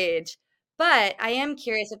must engage. But I am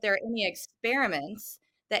curious if there are any experiments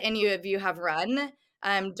that any of you have run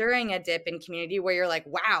during a dip in community where you're like,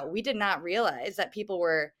 wow, we did not realize that people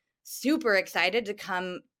were super excited to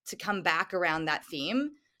come back around that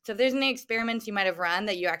theme. So if there's any experiments you might have run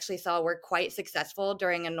that you actually saw were quite successful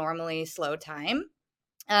during a normally slow time,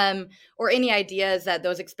 or any ideas that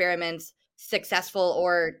those experiments, successful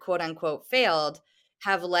or quote unquote failed,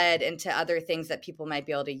 have led into other things that people might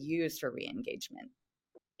be able to use for re-engagement.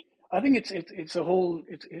 I think it's a whole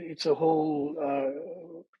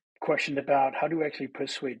question about how to actually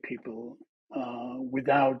persuade people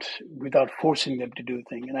without forcing them to do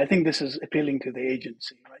things. And I think this is appealing to the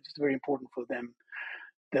agency, right? It's very important for them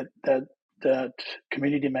that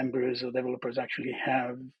community members or developers actually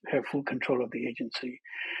have full control of the agency.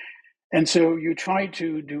 And so you try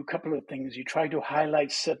to do a couple of things. You try to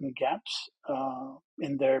highlight certain gaps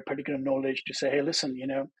in their particular knowledge to say, hey, listen,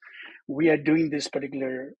 we are doing this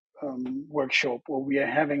particular workshop, or we are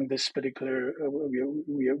having this particular,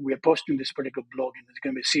 we are posting this particular blog, and there's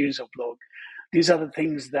going to be a series of blogs. These are the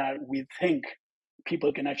things that we think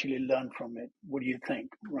people can actually learn from it. What do you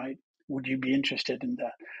think, right? Would you be interested in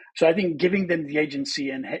that? So I think giving them the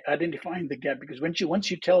agency and identifying the gap, because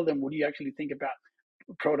once you tell them what do you actually think about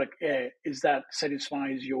product A, is that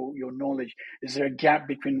satisfies your knowledge? Is there a gap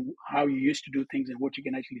between how you used to do things and what you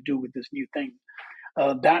can actually do with this new thing?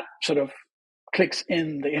 That sort of clicks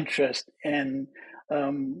in the interest and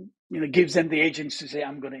gives them the agency to say,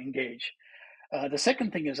 I'm going to engage. The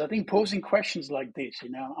second thing is, I think posing questions like this,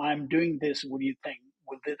 I'm doing this, what do you think?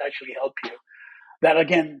 Will this actually help you? That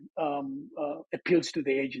again appeals to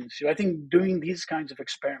the agency. I think doing these kinds of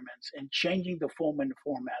experiments and changing the form and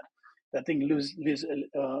format, I think Liz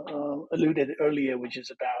alluded earlier, which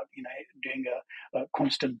is about doing a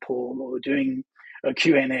constant poll, or doing a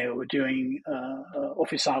Q&A, or doing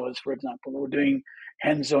office hours, for example, or doing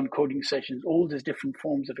hands-on coding sessions. All these different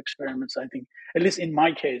forms of experiments, I think, at least in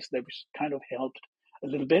my case, that was kind of helped a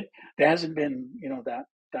little bit. There hasn't been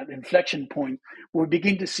that inflection point. We're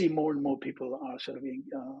beginning to see more and more people are sort of being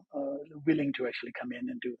willing to actually come in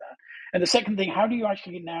and do that. And the second thing, how do you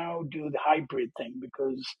actually now do the hybrid thing?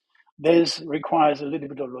 Because this requires a little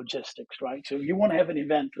bit of logistics, right? So you want to have an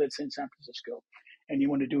event, let's say in San Francisco, and you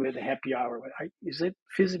want to do it at a happy hour. Is it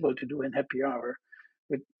feasible to do a happy hour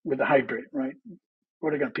with a hybrid, right?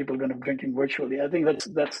 What are people going to be drinking virtually? I think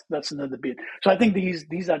that's another bit. So I think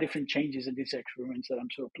these are different changes in these experiments that I'm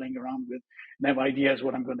sort of playing around with, and have ideas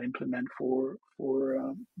what I'm going to implement for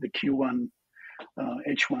the Q1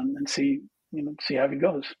 H1, and see how it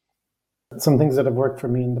goes. Some things that have worked for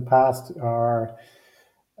me in the past are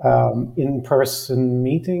in-person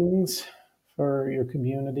meetings for your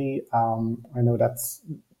community. I know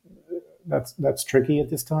that's tricky at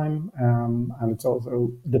this time, and it's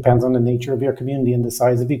also depends on the nature of your community and the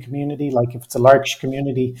size of your community. Like if it's a large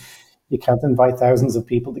community, you can't invite thousands of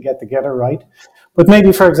people to get together, right? But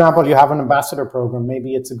maybe, for example, you have an ambassador program.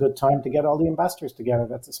 Maybe it's a good time to get all the ambassadors together.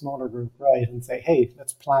 That's a smaller group, right? And say, hey,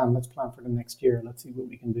 let's plan for the next year. Let's see what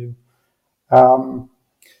we can do.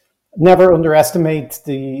 Never underestimate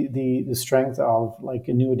the strength of like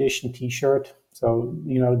a new edition T-shirt. So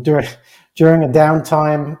during a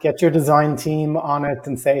downtime, get your design team on it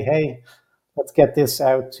and say, hey, let's get this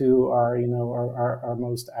out to our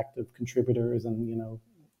most active contributors, and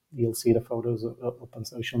you'll see the photos up on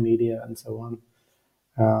social media and so on.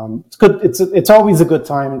 It's good. It's always a good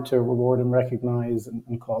time to reward and recognize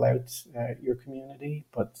and call out your community.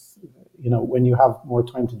 But when you have more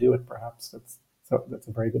time to do it, perhaps that's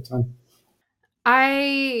a very good time.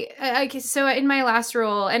 So in my last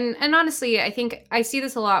role, and honestly, I think I see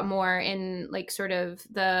this a lot more in like sort of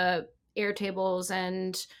the Airtables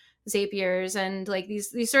and Zapiers and like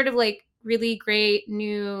these sort of like really great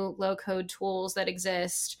new low code tools that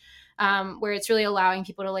exist, where it's really allowing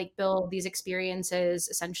people to like build these experiences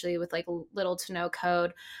essentially with like little to no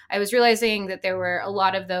code. I was realizing that there were a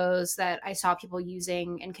lot of those that I saw people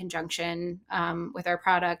using in conjunction with our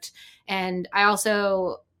product. And I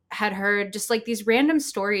also had heard just like these random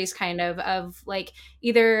stories kind of like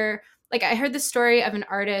either like I heard the story of an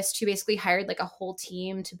artist who basically hired like a whole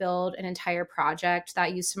team to build an entire project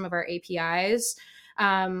that used some of our APIs,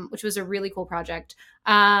 which was a really cool project.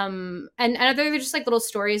 And other just like little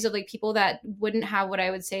stories of like people that wouldn't have what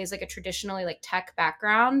I would say is like a traditionally like tech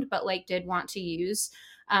background, but like did want to use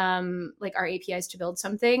like our APIs to build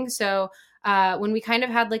something. So when we kind of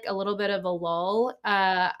had like a little bit of a lull,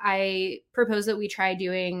 I proposed that we try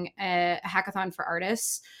doing a hackathon for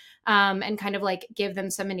artists, and kind of like give them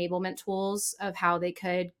some enablement tools of how they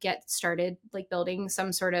could get started like building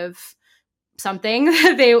some sort of something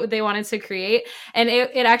that they wanted to create. And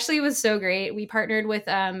it actually was so great. We partnered with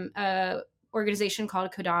a organization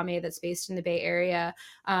called Kodame that's based in the Bay Area.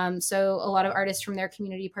 So a lot of artists from their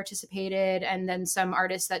community participated, and then some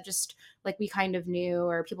artists that just like we kind of knew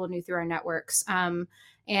or people knew through our networks.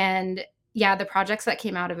 And yeah, the projects that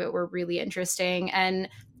came out of it were really interesting. And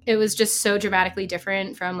it was just so dramatically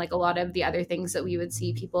different from like a lot of the other things that we would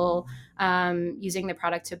see people using the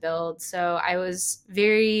product to build. So I was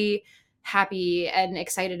very happy and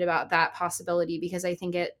excited about that possibility, because I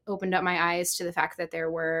think it opened up my eyes to the fact that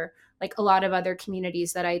there were like a lot of other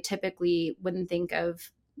communities that I typically wouldn't think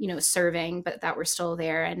of, you know, serving, but that were still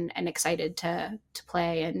there and excited to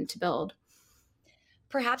play and to build.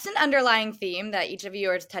 Perhaps an underlying theme that each of you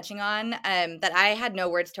are touching on, that I had no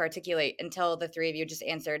words to articulate until the three of you just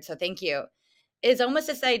answered, so thank you, is almost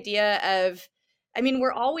this idea of, I mean,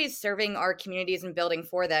 we're always serving our communities and building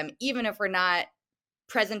for them, even if we're not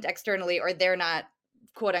present externally or they're not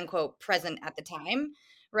quote unquote present at the time,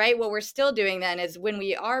 right? What we're still doing then is when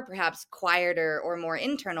we are perhaps quieter or more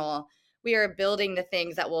internal, we are building the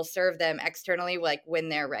things that will serve them externally, like when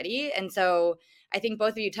they're ready. And so I think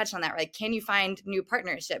both of you touched on that, right? Can you find new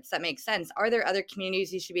partnerships that make sense? Are there other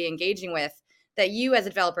communities you should be engaging with that you as a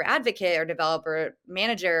developer advocate or developer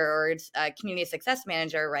manager or community success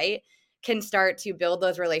manager, right, can start to build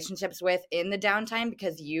those relationships with in the downtime,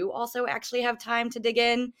 because you also actually have time to dig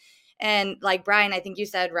in? And like Brian, I think you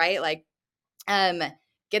said, right, like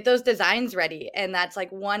get those designs ready. And that's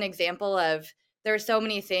like one example of, there are so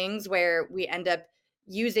many things where we end up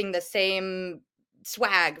using the same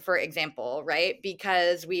swag, for example, right?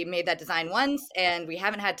 Because we made that design once and we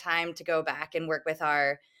haven't had time to go back and work with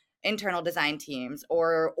our internal design teams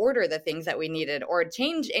or order the things that we needed or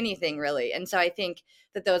change anything really. And so I think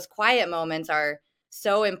that those quiet moments are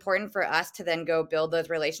so important for us to then go build those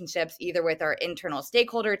relationships either with our internal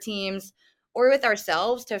stakeholder teams or with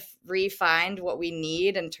ourselves to refine what we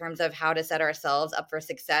need in terms of how to set ourselves up for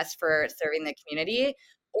success for serving the community,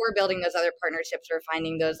 or building those other partnerships or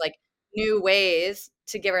finding those like new ways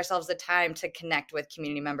to give ourselves the time to connect with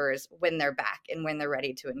community members when they're back and when they're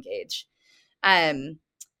ready to engage.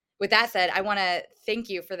 With that said, I want to thank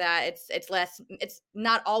you for that. It's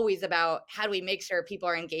not always about how do we make sure people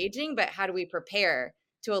are engaging, but how do we prepare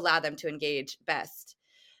to allow them to engage best.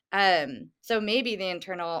 So maybe the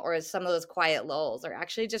internal or some of those quiet lulls are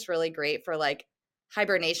actually just really great for like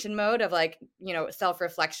hibernation mode of like, you know,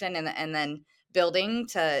 self-reflection and then building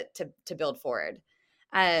to build forward.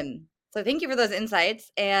 So thank you for those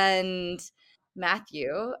insights. And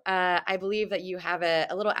Matthew, I believe that you have a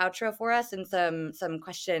little outro for us and some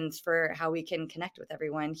questions for how we can connect with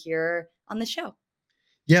everyone here on the show.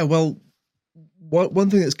 Yeah, well, one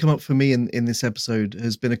thing that's come up for me in this episode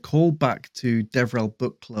has been a call back to DevRel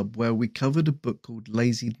Book Club, where we covered a book called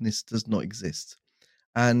Laziness Does Not Exist.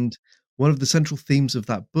 And one of the central themes of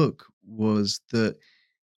that book was that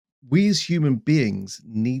we as human beings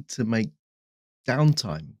need to make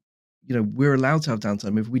downtime. You know, we're allowed to have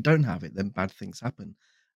downtime. If we don't have it, then bad things happen.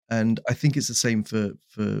 And I think it's the same for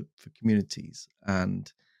communities.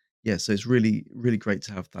 And yeah, so it's really, really great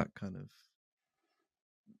to have that kind of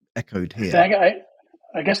echoed here.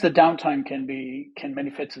 I guess the downtime can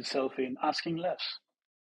manifest itself in asking less,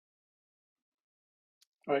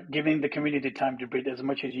 right? Giving the community time to breathe as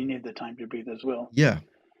much as you need the time to breathe as well. Yeah.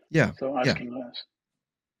 So asking less.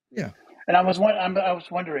 Yeah. And I was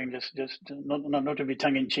wondering, just not to be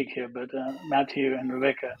tongue in cheek here, but Matthew and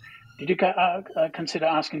Rebecca, did you consider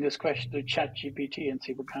asking this question to ChatGPT and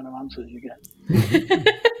see what kind of answers you get?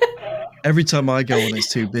 Every time I go on,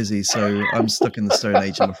 it's too busy, so I'm stuck in the Stone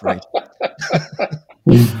Age, I'm afraid.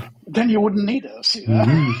 Then you wouldn't need us.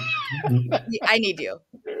 I need you.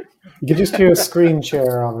 You can just do a screen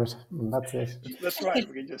share of it. And that's it. That's right.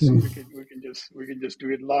 We can just do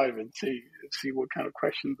it live and see what kind of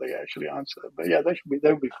questions they actually answer. But yeah, that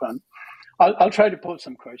would be fun. I'll try to post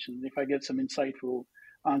some questions. If I get some insightful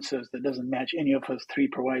answers that doesn't match any of us three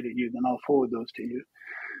provided you, then I'll forward those to you.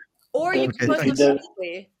 Or you can post them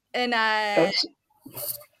publicly. And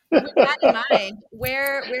With that in mind,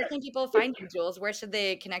 where can people find you, Jules? Where should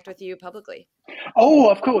they connect with you publicly? Oh,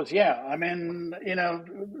 of course, yeah. I mean,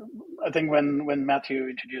 I think when Matthew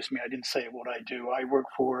introduced me, I didn't say what I do. I work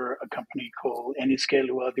for a company called Anyscale,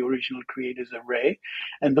 who are the original creators of Ray.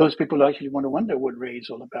 And those people actually want to wonder what Ray is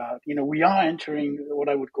all about. We are entering what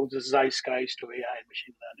I would call the zeitgeist to AI and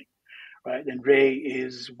machine learning, right? And Ray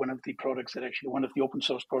is one of the open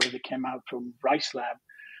source products that came out from Rice Lab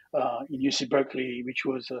in UC Berkeley, which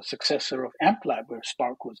was a successor of AmpLab, where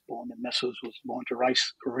Spark was born and Mesos was born. To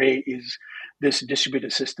Rice Ray is this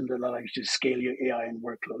distributed system that allows you to scale your AI and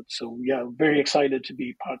workloads. So yeah, very excited to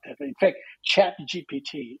be part of it. In fact,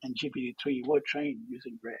 ChatGPT and GPT-3 were trained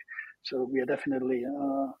using Ray. So we are definitely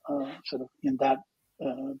sort of in that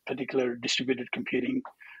particular distributed computing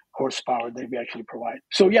horsepower that we actually provide.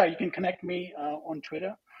 So yeah, you can connect me on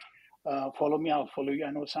Twitter. Follow me, I'll follow you. I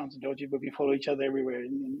know it sounds dodgy, but we follow each other everywhere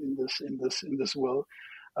in this world.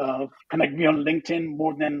 Connect me on LinkedIn.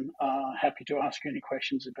 More than happy to ask you any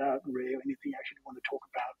questions about Ray or anything you actually want to talk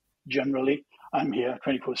about. Generally, I'm here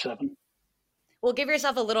 24/7. Well, give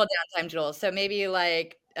yourself a little downtime, Jules. So maybe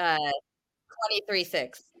like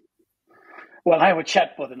 23/6. Well, I have a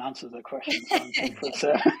chatbot that answers the question. So I'm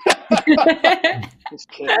 24/7. Just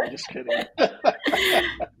kidding.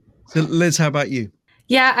 So, Liz, how about you?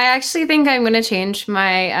 Yeah, I actually think I'm going to change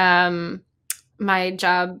my my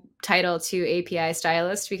job title to API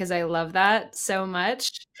stylist because I love that so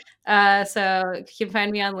much. So you can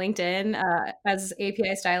find me on LinkedIn as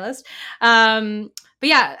API stylist. But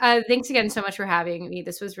yeah, thanks again so much for having me.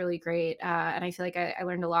 This was really great, and I feel like I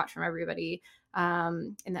learned a lot from everybody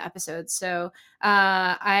in the episode. So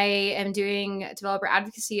I am doing developer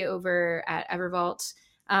advocacy over at Evervault.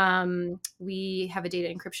 We have a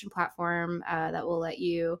data encryption platform that will let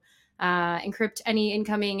you encrypt any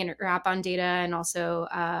incoming and wrap on data and also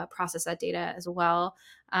process that data as well.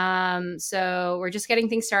 So we're just getting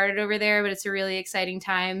things started over there, but it's a really exciting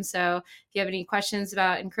time. So if you have any questions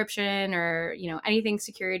about encryption or anything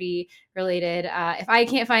security related, if I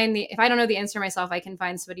don't know the answer myself, I can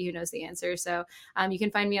find somebody who knows the answer. So you can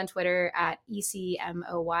find me on Twitter at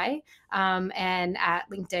ECMOY and at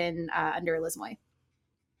LinkedIn under Liz Moy.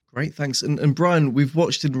 Great, thanks. And Brian, we've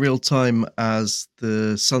watched in real time as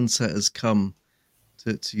the sunset has come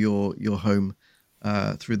to your home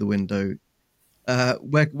through the window.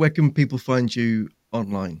 Where can people find you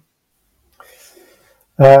online?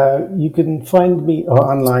 You can find me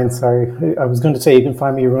online. Sorry, I was going to say you can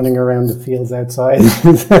find me running around the fields outside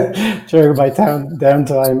during my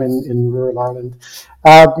downtime in rural Ireland.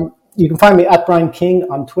 You can find me at Brian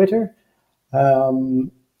King on Twitter.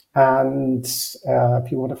 And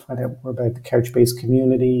if you want to find out more about the Couchbase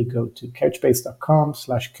community, go to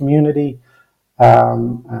couchbase.com/community.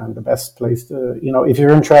 And the best place to, if you're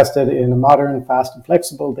interested in a modern, fast, and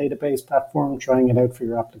flexible database platform, trying it out for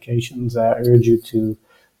your applications, I urge you to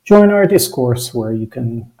join our discourse where you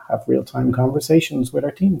can have real-time conversations with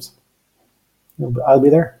our teams. I'll be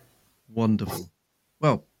there. Wonderful.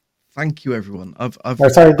 Well, thank you, everyone.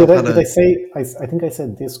 Sorry, did I say? I think I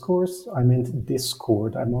said discourse. I meant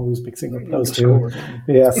Discord. I'm always mixing up those two.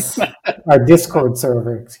 Yes, our Discord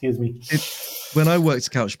server. Excuse me. When I worked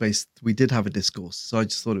at Couchbase, we did have a discourse, so I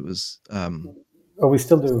just thought it was. We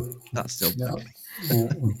still do. That's still Yeah.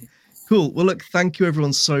 Cool. Well, look, thank you,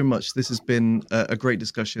 everyone, so much. This has been a great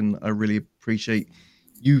discussion. I really appreciate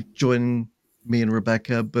you joining me and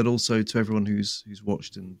Rebecca, but also to everyone who's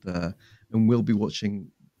watched and will be watching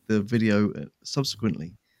the video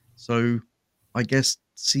subsequently. So I guess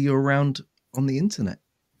see you around on the internet.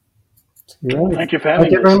 Right. Thank you for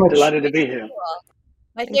having us. Delighted to be here.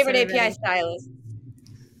 My favorite API stylist.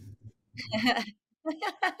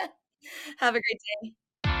 Have a great day.